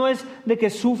cristianismo no es de que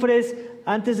sufres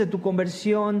antes de tu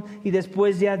conversión y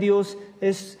después ya Dios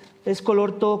es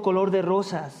todo color de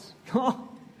rosas. No.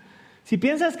 Si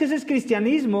piensas que ese es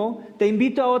cristianismo, te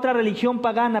invito a otra religión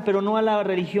pagana, pero no a la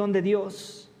religión de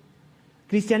Dios.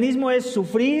 Cristianismo es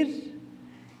sufrir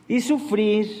y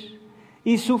sufrir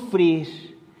y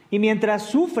sufrir. Y mientras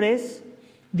sufres,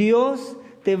 Dios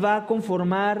te va a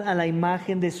conformar a la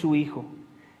imagen de su Hijo.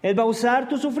 Él va a usar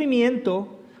tu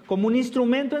sufrimiento como un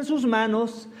instrumento en sus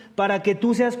manos para que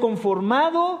tú seas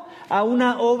conformado a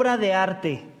una obra de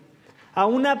arte, a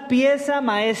una pieza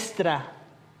maestra.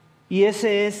 Y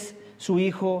ese es su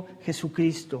Hijo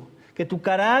Jesucristo. Que tu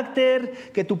carácter,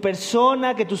 que tu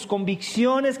persona, que tus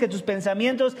convicciones, que tus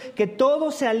pensamientos, que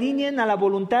todos se alineen a la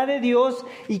voluntad de Dios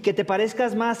y que te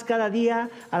parezcas más cada día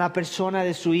a la persona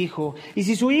de su Hijo. Y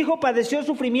si su Hijo padeció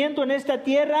sufrimiento en esta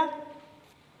tierra,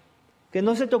 que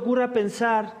no se te ocurra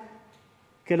pensar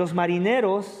que los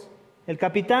marineros, el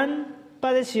capitán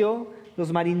padeció,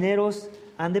 los marineros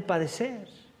han de padecer.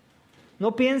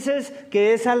 No pienses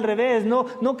que es al revés,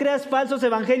 no creas falsos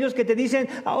evangelios que te dicen: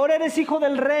 ahora eres hijo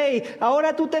del rey,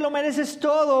 ahora tú te lo mereces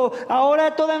todo,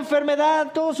 ahora toda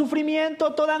enfermedad, todo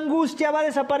sufrimiento, toda angustia va a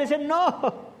desaparecer.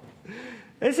 No,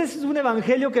 ese es un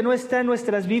evangelio que no está en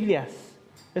nuestras Biblias,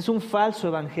 es un falso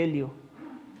evangelio.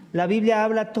 La Biblia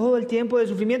habla todo el tiempo de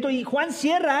sufrimiento y Juan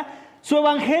cierra su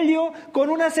evangelio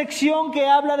con una sección que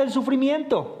habla del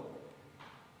sufrimiento.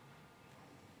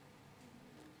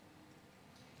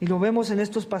 Y lo vemos en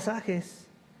estos pasajes.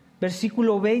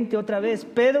 Versículo 20 otra vez.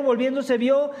 Pedro, volviéndose,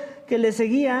 vio que le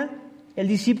seguía el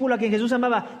discípulo a quien Jesús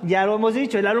amaba. Ya lo hemos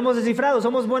dicho, ya lo hemos descifrado,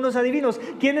 somos buenos adivinos.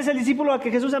 ¿Quién es el discípulo a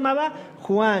quien Jesús amaba?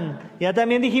 Juan. Ya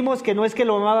también dijimos que no es que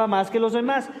lo amaba más que los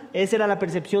demás. Esa era la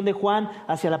percepción de Juan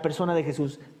hacia la persona de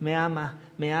Jesús. Me ama,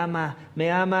 me ama,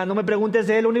 me ama. No me preguntes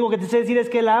de él, lo único que te sé decir es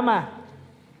que él ama.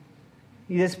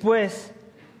 Y después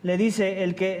le dice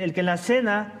el que en la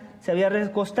cena se había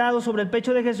recostado sobre el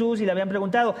pecho de Jesús y le habían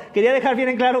preguntado. Quería dejar bien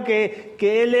en claro que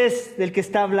él es del que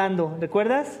está hablando,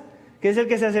 ¿recuerdas? Que es el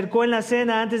que se acercó en la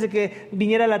cena antes de que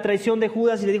viniera la traición de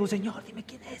Judas y le dijo: Señor, dime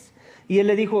quién es. Y él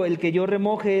le dijo: el que yo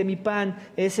remoje mi pan,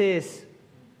 ese es.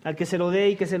 Al que se lo dé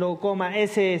y que se lo coma,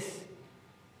 ese es.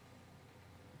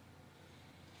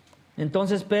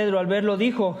 Entonces Pedro, al verlo,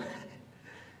 dijo: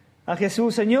 a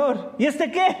Jesús: Señor, ¿y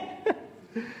este qué?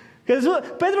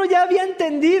 Pedro ya había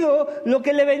entendido lo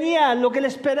que le venía, lo que le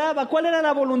esperaba, cuál era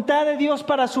la voluntad de Dios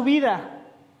para su vida.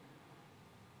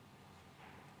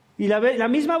 Y la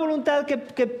misma voluntad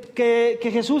que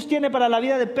Jesús tiene para la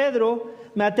vida de Pedro,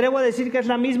 me atrevo a decir que es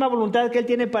la misma voluntad que Él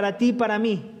tiene para ti y para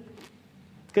mí.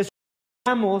 Que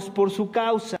suframos por su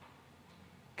causa,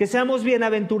 que seamos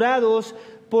bienaventurados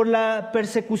por la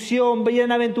persecución,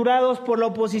 bienaventurados por la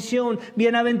oposición,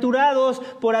 bienaventurados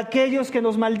por aquellos que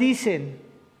nos maldicen.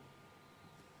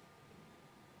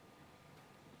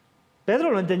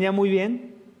 Pedro lo entendía muy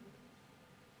bien.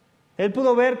 Él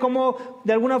pudo ver cómo,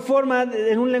 de alguna forma,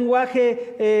 en un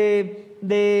lenguaje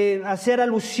de hacer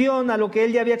alusión a lo que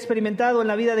él ya había experimentado en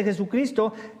la vida de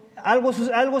Jesucristo,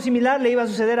 algo similar le iba a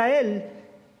suceder a él.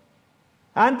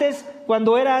 Antes,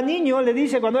 cuando era niño, le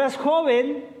dice: cuando eras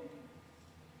joven,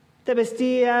 te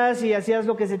vestías y hacías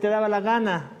lo que se te daba la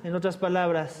gana, en otras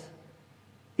palabras.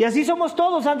 Y así somos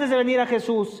todos antes de venir a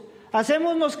Jesús.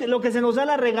 Hacemos lo que se nos da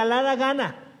la regalada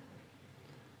gana.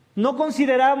 No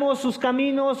consideramos sus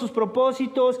caminos, sus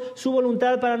propósitos, su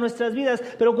voluntad para nuestras vidas.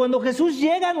 Pero cuando Jesús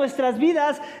llega a nuestras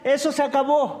vidas, eso se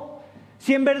acabó.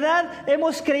 Si en verdad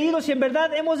hemos creído, si en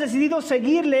verdad hemos decidido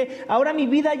seguirle, ahora mi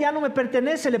vida ya no me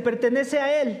pertenece, le pertenece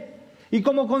a Él. Y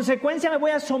como consecuencia me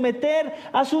voy a someter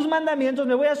a sus mandamientos,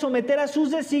 me voy a someter a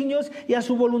sus designios y a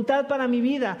su voluntad para mi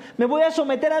vida. Me voy a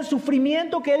someter al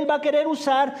sufrimiento que Él va a querer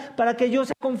usar para que yo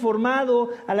sea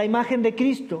conformado a la imagen de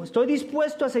Cristo. Estoy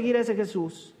dispuesto a seguir a ese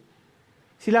Jesús.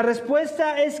 Si la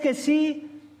respuesta es que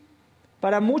sí,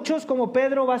 para muchos como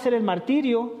Pedro va a ser el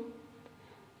martirio,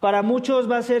 para muchos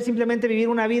va a ser simplemente vivir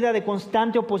una vida de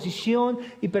constante oposición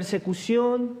y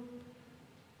persecución,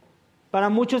 para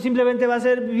muchos simplemente va a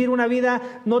ser vivir una vida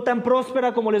no tan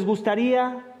próspera como les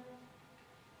gustaría.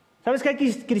 ¿Sabes que hay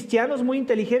cristianos muy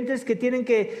inteligentes que tienen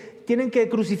que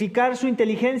crucificar su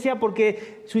inteligencia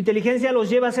porque su inteligencia los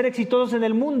lleva a ser exitosos en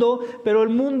el mundo, pero el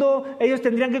mundo, ellos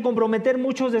tendrían que comprometer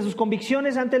muchos de sus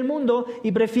convicciones ante el mundo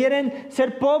y prefieren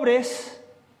ser pobres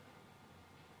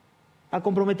a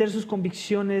comprometer sus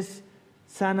convicciones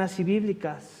sanas y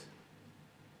bíblicas?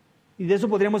 Y de eso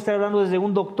podríamos estar hablando desde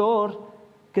un doctor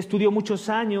que estudió muchos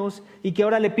años y que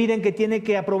ahora le piden que tiene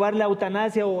que aprobar la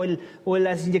eutanasia o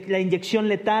la inyección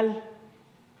letal.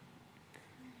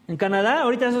 En Canadá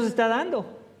ahorita eso se está dando.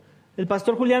 El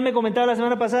pastor Julián me comentaba la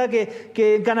semana pasada que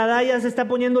en Canadá ya se está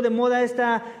poniendo de moda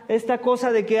esta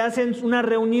cosa de que hacen una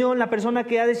reunión, la persona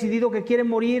que ha decidido que quiere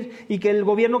morir y que el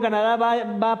gobierno de Canadá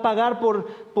va a pagar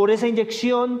por esa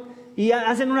inyección. Y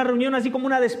hacen una reunión así como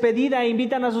una despedida, e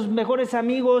invitan a sus mejores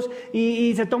amigos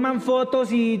y se toman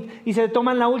fotos y se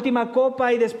toman la última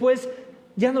copa y después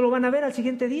ya no lo van a ver al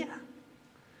siguiente día.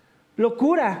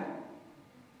 Locura,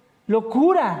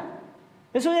 locura.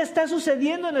 Eso ya está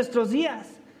sucediendo en nuestros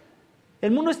días.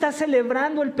 El mundo está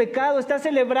celebrando el pecado, está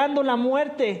celebrando la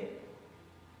muerte.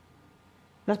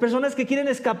 Las personas que quieren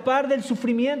escapar del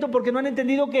sufrimiento porque no han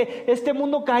entendido que este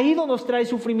mundo caído nos trae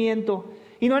sufrimiento.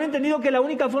 Y no han entendido que la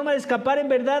única forma de escapar en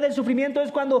verdad del sufrimiento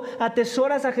es cuando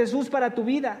atesoras a Jesús para tu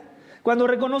vida. Cuando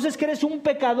reconoces que eres un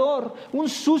pecador, un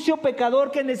sucio pecador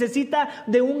que necesita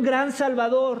de un gran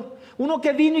Salvador. Uno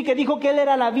que vino y que dijo que Él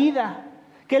era la vida,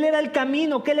 que Él era el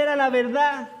camino, que Él era la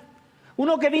verdad.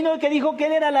 Uno que vino y que dijo que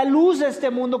Él era la luz de este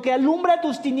mundo, que alumbra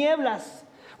tus tinieblas.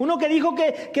 Uno que dijo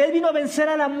que Él vino a vencer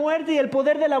a la muerte y el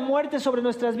poder de la muerte sobre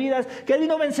nuestras vidas, que Él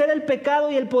vino a vencer el pecado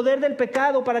y el poder del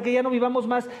pecado para que ya no vivamos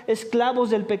más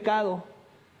esclavos del pecado.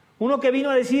 Uno que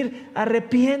vino a decir: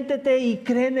 arrepiéntete y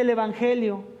cree en el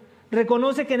Evangelio.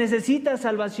 Reconoce que necesitas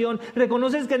salvación,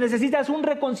 reconoces que necesitas un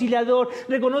reconciliador,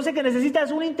 reconoce que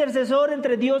necesitas un intercesor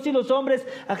entre Dios y los hombres,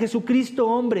 a Jesucristo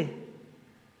hombre,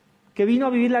 que vino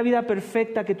a vivir la vida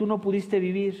perfecta que tú no pudiste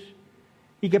vivir.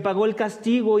 Y que pagó el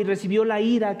castigo y recibió la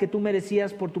ira que tú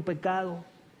merecías por tu pecado.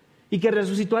 Y que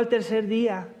resucitó al tercer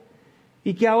día.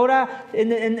 Y que ahora,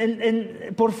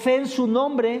 por fe en su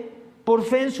nombre, por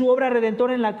fe en su obra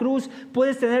redentora en la cruz,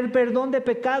 puedes tener perdón de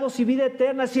pecados y vida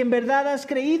eterna si en verdad has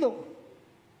creído.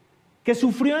 Que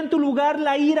sufrió en tu lugar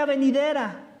la ira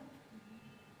venidera.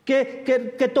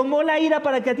 Que tomó la ira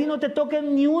para que a ti no te toque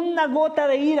ni una gota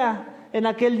de ira en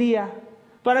aquel día.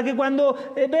 Para que cuando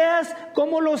veas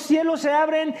cómo los cielos se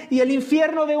abren y el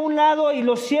infierno de un lado y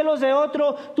los cielos de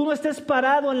otro, tú no estés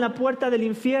parado en la puerta del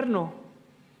infierno,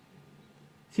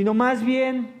 sino más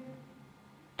bien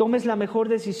tomes la mejor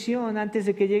decisión antes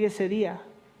de que llegue ese día.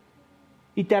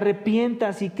 Y te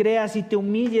arrepientas y creas y te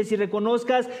humilles y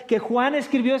reconozcas que Juan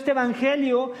escribió este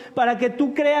evangelio para que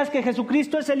tú creas que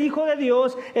Jesucristo es el Hijo de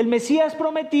Dios, el Mesías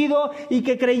prometido, y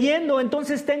que creyendo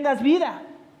entonces tengas vida.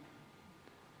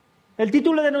 El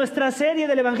título de nuestra serie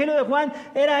del Evangelio de Juan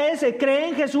era ese: cree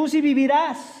en Jesús y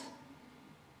vivirás.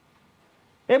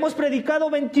 Hemos predicado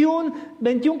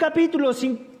 21 capítulos,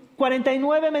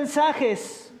 49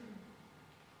 mensajes.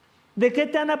 ¿De qué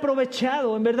te han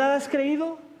aprovechado? ¿En verdad has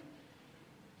creído?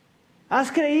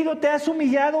 ¿Has creído? ¿Te has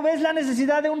humillado? ¿Ves la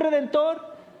necesidad de un Redentor?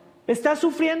 ¿Estás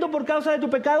sufriendo por causa de tu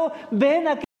pecado? Ven,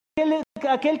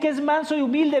 aquel que es manso y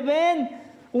humilde, ven,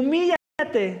 humíllate,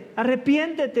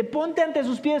 arrepiéntete, ponte ante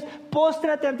sus pies,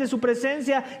 póstrate ante su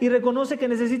presencia y reconoce que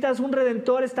necesitas un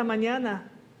Redentor esta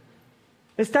mañana.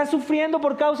 ¿Estás sufriendo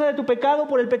por causa de tu pecado,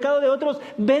 por el pecado de otros?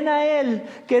 Ven a Él,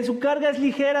 que su carga es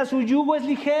ligera, su yugo es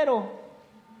ligero.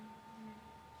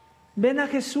 Ven a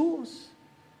Jesús.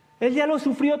 Él ya lo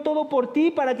sufrió todo por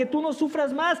ti para que tú no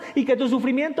sufras más y que tu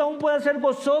sufrimiento aún pueda ser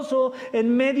gozoso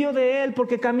en medio de Él,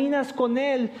 porque caminas con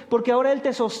Él, porque ahora Él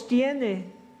te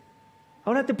sostiene.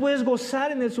 Ahora te puedes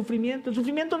gozar en el sufrimiento. El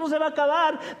sufrimiento no se va a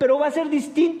acabar, pero va a ser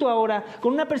distinto ahora,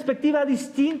 con una perspectiva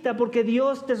distinta, porque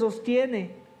Dios te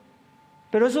sostiene.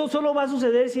 Pero eso solo va a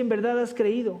suceder si en verdad has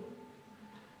creído.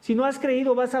 Si no has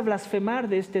creído, vas a blasfemar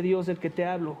de este Dios del que te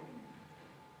hablo.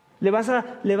 Le vas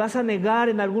a negar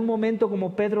en algún momento,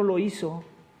 como Pedro lo hizo.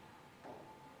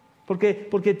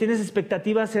 Porque tienes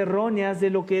expectativas erróneas de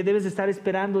lo que debes estar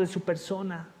esperando de su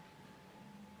persona.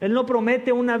 Él no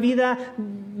promete una vida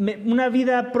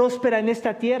próspera en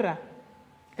esta tierra.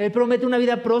 Él promete una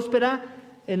vida próspera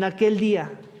en aquel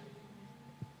día.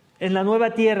 En la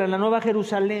nueva tierra, en la nueva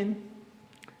Jerusalén.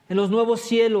 En los nuevos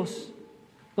cielos.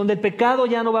 Donde el pecado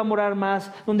ya no va a morar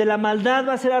más. Donde la maldad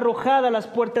va a ser arrojada a las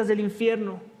puertas del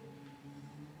infierno.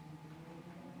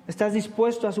 ¿Estás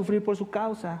dispuesto a sufrir por su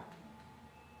causa?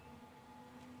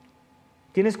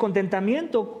 ¿Tienes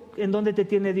contentamiento en donde te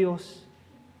tiene Dios?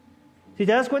 Si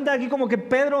te das cuenta aquí como que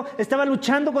Pedro estaba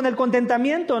luchando con el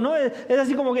contentamiento, ¿no? Es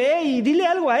así como que, hey, dile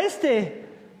algo a este,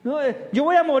 ¿no? Yo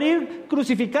voy a morir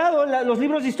crucificado. Los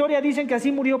libros de historia dicen que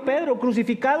así murió Pedro,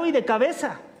 crucificado y de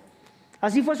cabeza.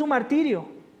 Así fue su martirio.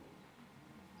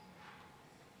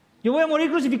 Yo voy a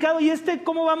morir crucificado, ¿y este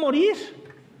cómo va a morir?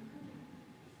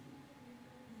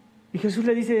 Y Jesús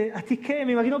le dice, ¿a ti qué?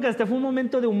 Me imagino que hasta fue un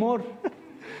momento de humor.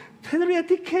 Pedro, ¿y a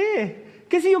ti qué?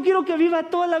 ¿Qué si yo quiero que viva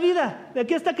toda la vida? De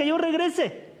aquí hasta que yo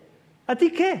regrese. ¿A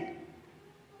ti qué?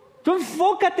 Tú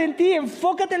enfócate en ti,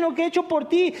 enfócate en lo que he hecho por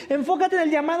ti, enfócate en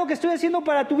el llamado que estoy haciendo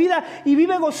para tu vida y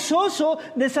vive gozoso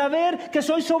de saber que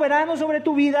soy soberano sobre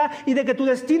tu vida y de que tu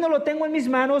destino lo tengo en mis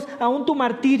manos, aún tu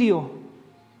martirio.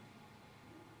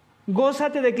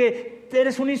 Gózate de que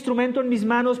eres un instrumento en mis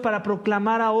manos para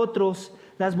proclamar a otros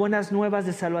las buenas nuevas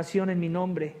de salvación en mi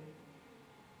nombre.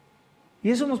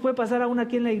 Y eso nos puede pasar aún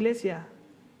aquí en la iglesia.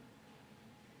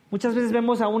 Muchas veces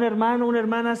vemos a un hermano, una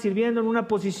hermana sirviendo en una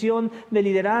posición de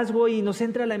liderazgo y nos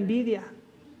entra la envidia.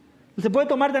 Se puede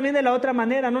tomar también de la otra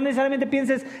manera. No necesariamente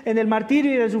pienses en el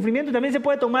martirio y en el sufrimiento, también se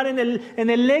puede tomar en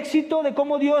el éxito de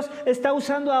cómo Dios está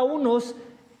usando a unos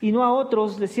y no a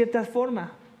otros de cierta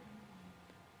forma.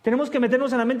 Tenemos que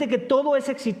meternos en la mente que todo es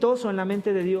exitoso en la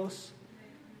mente de Dios.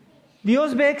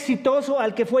 Dios ve exitoso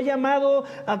al que fue llamado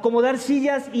a acomodar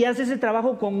sillas y hace ese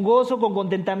trabajo con gozo, con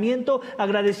contentamiento,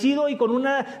 agradecido y con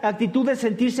una actitud de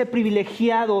sentirse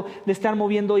privilegiado de estar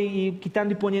moviendo y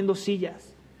quitando y poniendo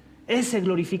sillas. Ese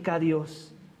glorifica a Dios.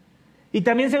 Y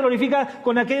también se glorifica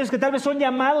con aquellos que tal vez son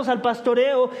llamados al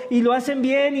pastoreo y lo hacen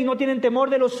bien y no tienen temor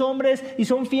de los hombres y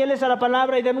son fieles a la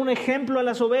palabra y dan un ejemplo a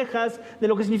las ovejas de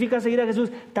lo que significa seguir a Jesús.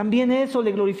 También eso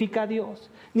le glorifica a Dios.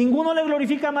 Ninguno le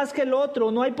glorifica más que el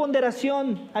otro, no hay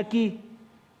ponderación aquí.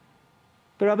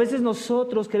 Pero a veces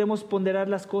nosotros queremos ponderar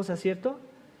las cosas, ¿cierto?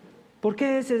 ¿Por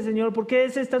qué ese señor? ¿Por qué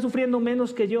ese está sufriendo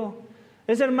menos que yo?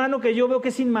 Ese hermano que yo veo que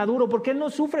es inmaduro, ¿por qué él no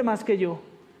sufre más que yo?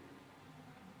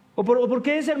 ¿O por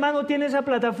qué ese hermano tiene esa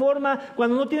plataforma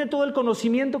cuando no tiene todo el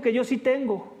conocimiento que yo sí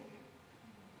tengo?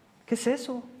 ¿Qué es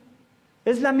eso?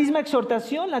 Es la misma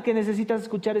exhortación la que necesitas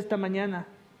escuchar esta mañana.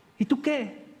 ¿Y tú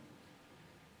qué?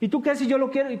 ¿Y tú qué si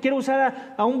yo quiero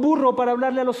usar a un burro para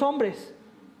hablarle a los hombres?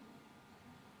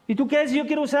 ¿Y tú qué si yo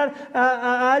quiero usar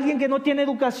a alguien que no tiene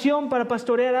educación para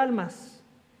pastorear almas?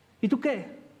 ¿Y tú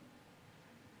qué?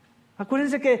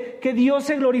 Acuérdense que Dios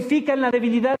se glorifica en la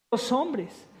debilidad de los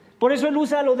hombres. Por eso Él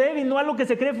usa a lo débil, no a lo que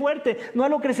se cree fuerte, no a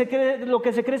lo que se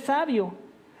cree sabio.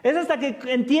 Es hasta que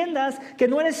entiendas que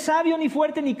no eres sabio, ni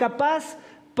fuerte, ni capaz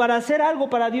para hacer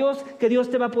algo para Dios, que Dios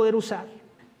te va a poder usar.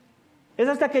 Es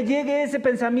hasta que llegue ese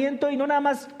pensamiento, y no nada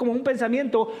más como un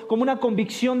pensamiento, como una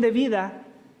convicción de vida,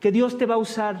 que Dios te va a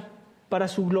usar para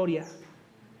su gloria.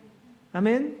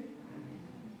 Amén.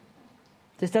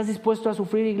 ¿Estás dispuesto a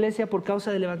sufrir, iglesia, por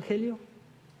causa del Evangelio?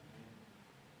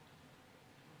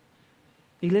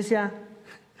 Iglesia,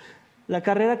 La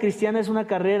carrera cristiana es una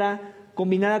carrera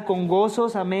combinada con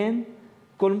gozos, amén,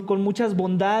 con muchas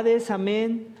bondades,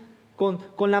 amén,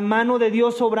 con la mano de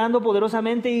Dios obrando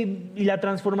poderosamente y la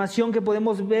transformación que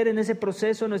podemos ver en ese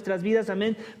proceso en nuestras vidas,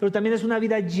 amén. Pero también es una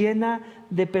vida llena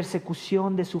de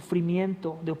persecución, de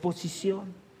sufrimiento, de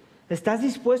oposición. ¿Estás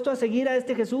dispuesto a seguir a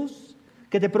este Jesús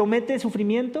que te promete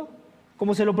sufrimiento?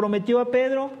 Como se lo prometió a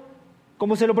Pedro,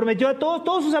 como se lo prometió a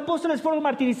todos sus apóstoles fueron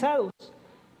martirizados.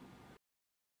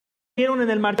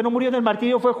 No murió en el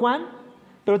martirio fue Juan,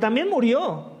 pero también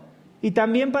murió y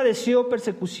también padeció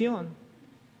persecución.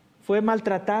 Fue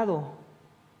maltratado.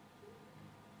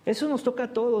 Eso nos toca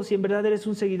a todos si en verdad eres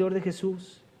un seguidor de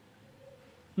Jesús.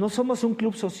 No somos un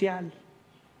club social.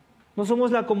 No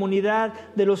somos la comunidad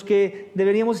de los que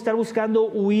deberíamos estar buscando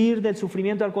huir del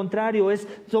sufrimiento. Al contrario,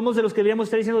 somos de los que deberíamos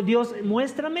estar diciendo: Dios,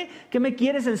 muéstrame qué me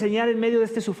quieres enseñar en medio de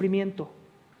este sufrimiento.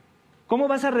 ¿Cómo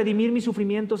vas a redimir mi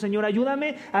sufrimiento, Señor?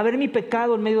 Ayúdame a ver mi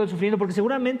pecado en medio del sufrimiento, porque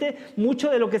seguramente mucho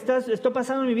de lo que está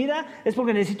pasando en mi vida es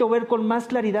porque necesito ver con más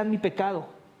claridad mi pecado.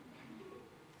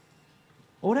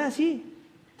 Ora así,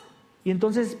 y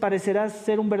entonces parecerás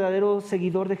ser un verdadero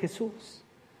seguidor de Jesús.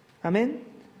 Amén.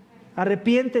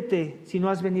 Arrepiéntete si no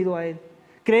has venido a Él.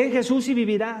 Cree en Jesús y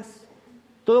vivirás.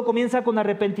 Todo comienza con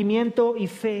arrepentimiento y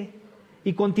fe,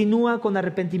 y continúa con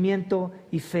arrepentimiento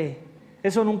y fe.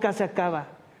 Eso nunca se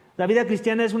acaba. La vida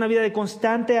cristiana es una vida de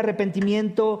constante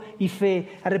arrepentimiento y fe.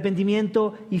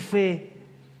 Arrepentimiento y fe.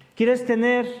 ¿Quieres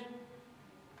tener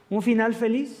un final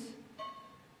feliz?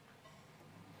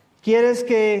 ¿Quieres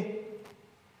que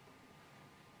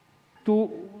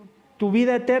tu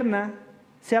vida eterna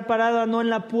sea parada no en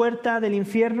la puerta del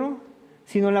infierno,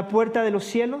 sino en la puerta de los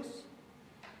cielos?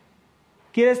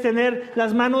 ¿Quieres tener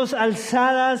las manos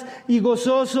alzadas y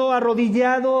gozoso,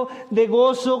 arrodillado de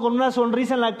gozo, con una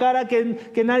sonrisa en la cara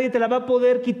que nadie te la va a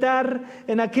poder quitar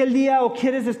en aquel día? ¿O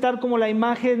quieres estar como la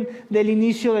imagen del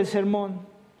inicio del sermón?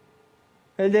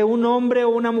 El de un hombre o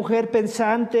una mujer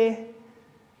pensante,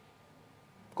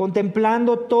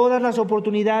 contemplando todas las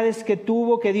oportunidades que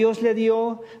tuvo, que Dios le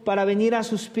dio para venir a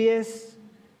sus pies,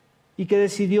 y que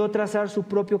decidió trazar su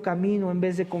propio camino en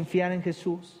vez de confiar en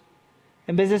Jesús,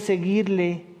 en vez de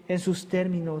seguirle en sus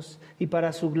términos y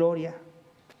para su gloria.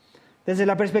 Desde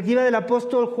la perspectiva del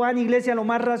apóstol Juan, iglesia, lo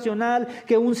más racional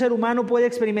que un ser humano puede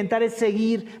experimentar es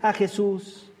seguir a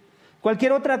Jesús.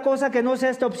 Cualquier otra cosa que no sea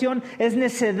esta opción es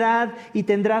necedad y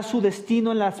tendrá su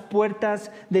destino en las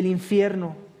puertas del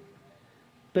infierno.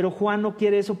 Pero Juan no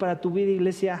quiere eso para tu vida,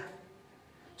 iglesia.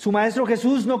 Su maestro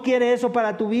Jesús no quiere eso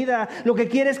para tu vida. Lo que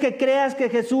quiere es que creas que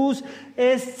Jesús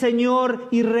es Señor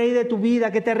y Rey de tu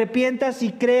vida, que te arrepientas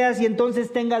y creas y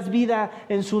entonces tengas vida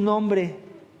en su nombre.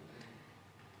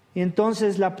 Y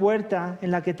entonces la puerta en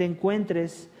la que te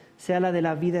encuentres sea la de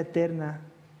la vida eterna.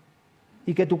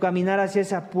 Y que tu caminar hacia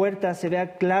esa puerta se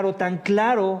vea claro, tan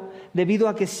claro, debido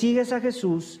a que sigues a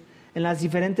Jesús en las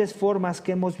diferentes formas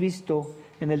que hemos visto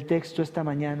en el texto esta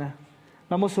mañana.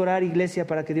 Vamos a orar, iglesia,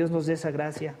 para que Dios nos dé esa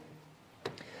gracia.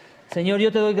 Señor,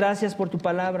 yo te doy gracias por tu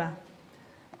palabra.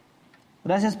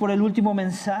 Gracias por el último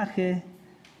mensaje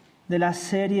de la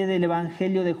serie del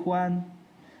Evangelio de Juan.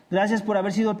 Gracias por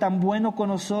haber sido tan bueno con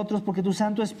nosotros, porque tu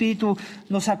Santo Espíritu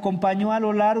nos acompañó a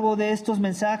lo largo de estos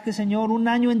mensajes, Señor, un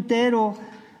año entero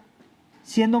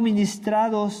siendo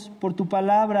ministrados por tu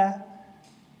palabra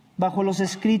bajo los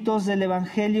escritos del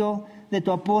Evangelio de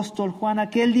tu apóstol Juan.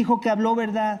 Aquel dijo que habló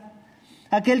verdad.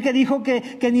 Aquel que dijo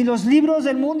que ni los libros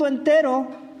del mundo entero,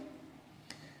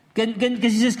 que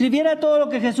si se escribiera todo lo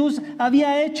que Jesús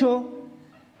había hecho,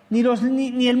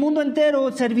 ni el mundo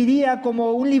entero serviría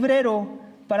como un librero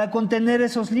para contener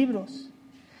esos libros.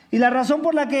 Y la razón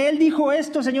por la que Él dijo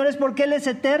esto, Señor, es porque Él es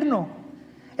eterno.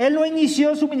 Él no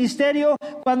inició su ministerio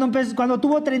cuando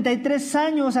tuvo 33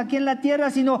 años aquí en la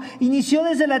tierra, sino inició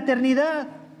desde la eternidad.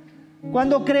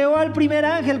 Cuando creó al primer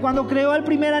ángel, cuando creó al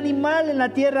primer animal en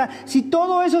la tierra. Si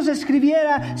todo eso se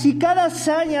escribiera, si cada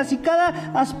hazaña, si cada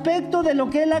aspecto de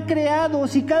lo que Él ha creado,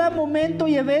 si cada momento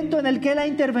y evento en el que Él ha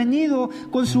intervenido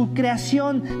con su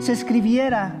creación se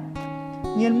escribiera,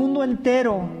 ni el mundo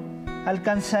entero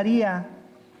alcanzaría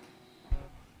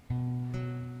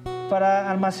para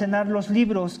almacenar los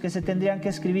libros que se tendrían que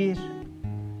escribir.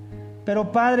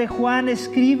 Pero Padre, Juan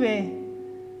escribe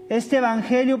este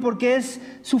evangelio porque es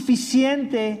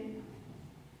suficiente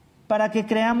para que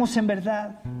creamos en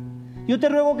verdad. Yo te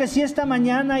ruego que si esta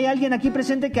mañana hay alguien aquí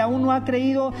presente que aún no ha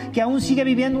creído, que aún sigue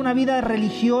viviendo una vida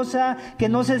religiosa, que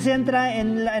no se centra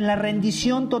en la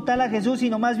rendición total a Jesús,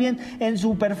 sino más bien en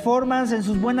su performance, en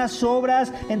sus buenas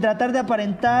obras, en tratar de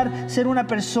aparentar ser una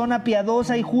persona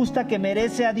piadosa y justa que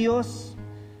merece a Dios.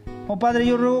 Oh Padre,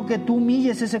 yo ruego que tú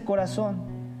humilles ese corazón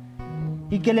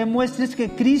y que le muestres que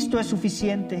Cristo es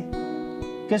suficiente,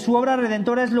 que su obra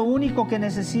redentora es lo único que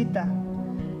necesita,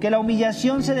 que la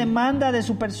humillación se demanda de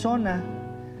su persona,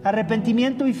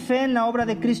 arrepentimiento y fe en la obra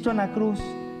de Cristo en la cruz,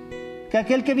 que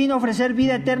aquel que vino a ofrecer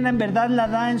vida eterna en verdad la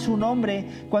da en su nombre,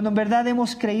 cuando en verdad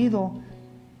hemos creído,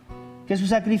 que su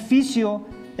sacrificio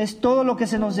es todo lo que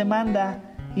se nos demanda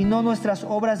y no nuestras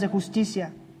obras de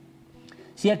justicia.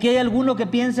 Si aquí hay alguno que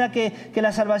piensa que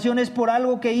la salvación es por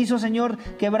algo que hizo, Señor,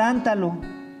 quebrántalo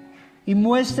y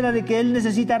muestra de que él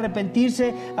necesita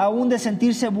arrepentirse, aún de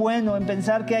sentirse bueno, en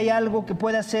pensar que hay algo que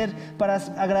puede hacer para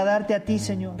agradarte a ti,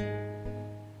 Señor.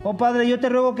 Oh Padre, yo te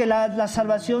ruego que la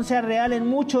salvación sea real en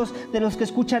muchos de los que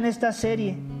escuchan esta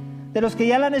serie, de los que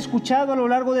ya la han escuchado a lo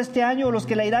largo de este año, o los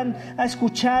que la irán a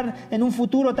escuchar en un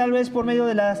futuro, tal vez por medio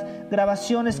de las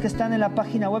grabaciones que están en la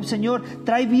página web. Señor,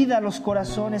 trae vida a los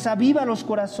corazones, aviva los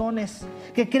corazones,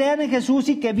 que crean en Jesús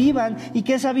y que vivan, y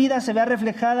que esa vida se vea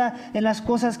reflejada en las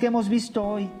cosas que hemos visto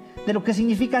hoy, de lo que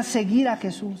significa seguir a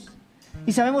Jesús.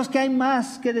 Y sabemos que hay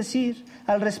más que decir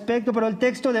al respecto, pero el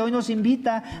texto de hoy nos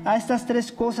invita a estas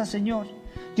 3 cosas, Señor.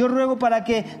 Yo ruego para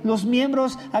que los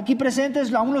miembros aquí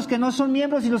presentes, aún los que no son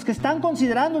miembros y los que están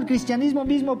considerando el cristianismo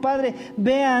mismo, Padre,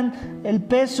 vean el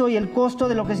peso y el costo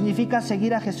de lo que significa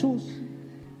seguir a Jesús,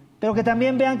 pero que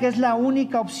también vean que es la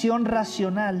única opción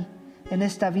racional en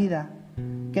esta vida,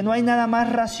 que no hay nada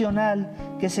más racional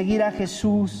que seguir a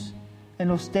Jesús en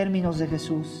los términos de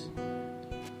Jesús.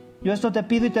 Yo esto te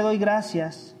pido y te doy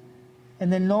gracias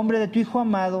en el nombre de tu Hijo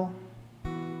amado,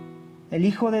 el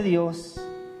Hijo de Dios,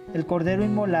 el Cordero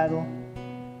inmolado,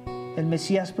 el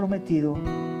Mesías prometido,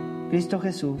 Cristo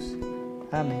Jesús.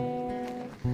 Amén.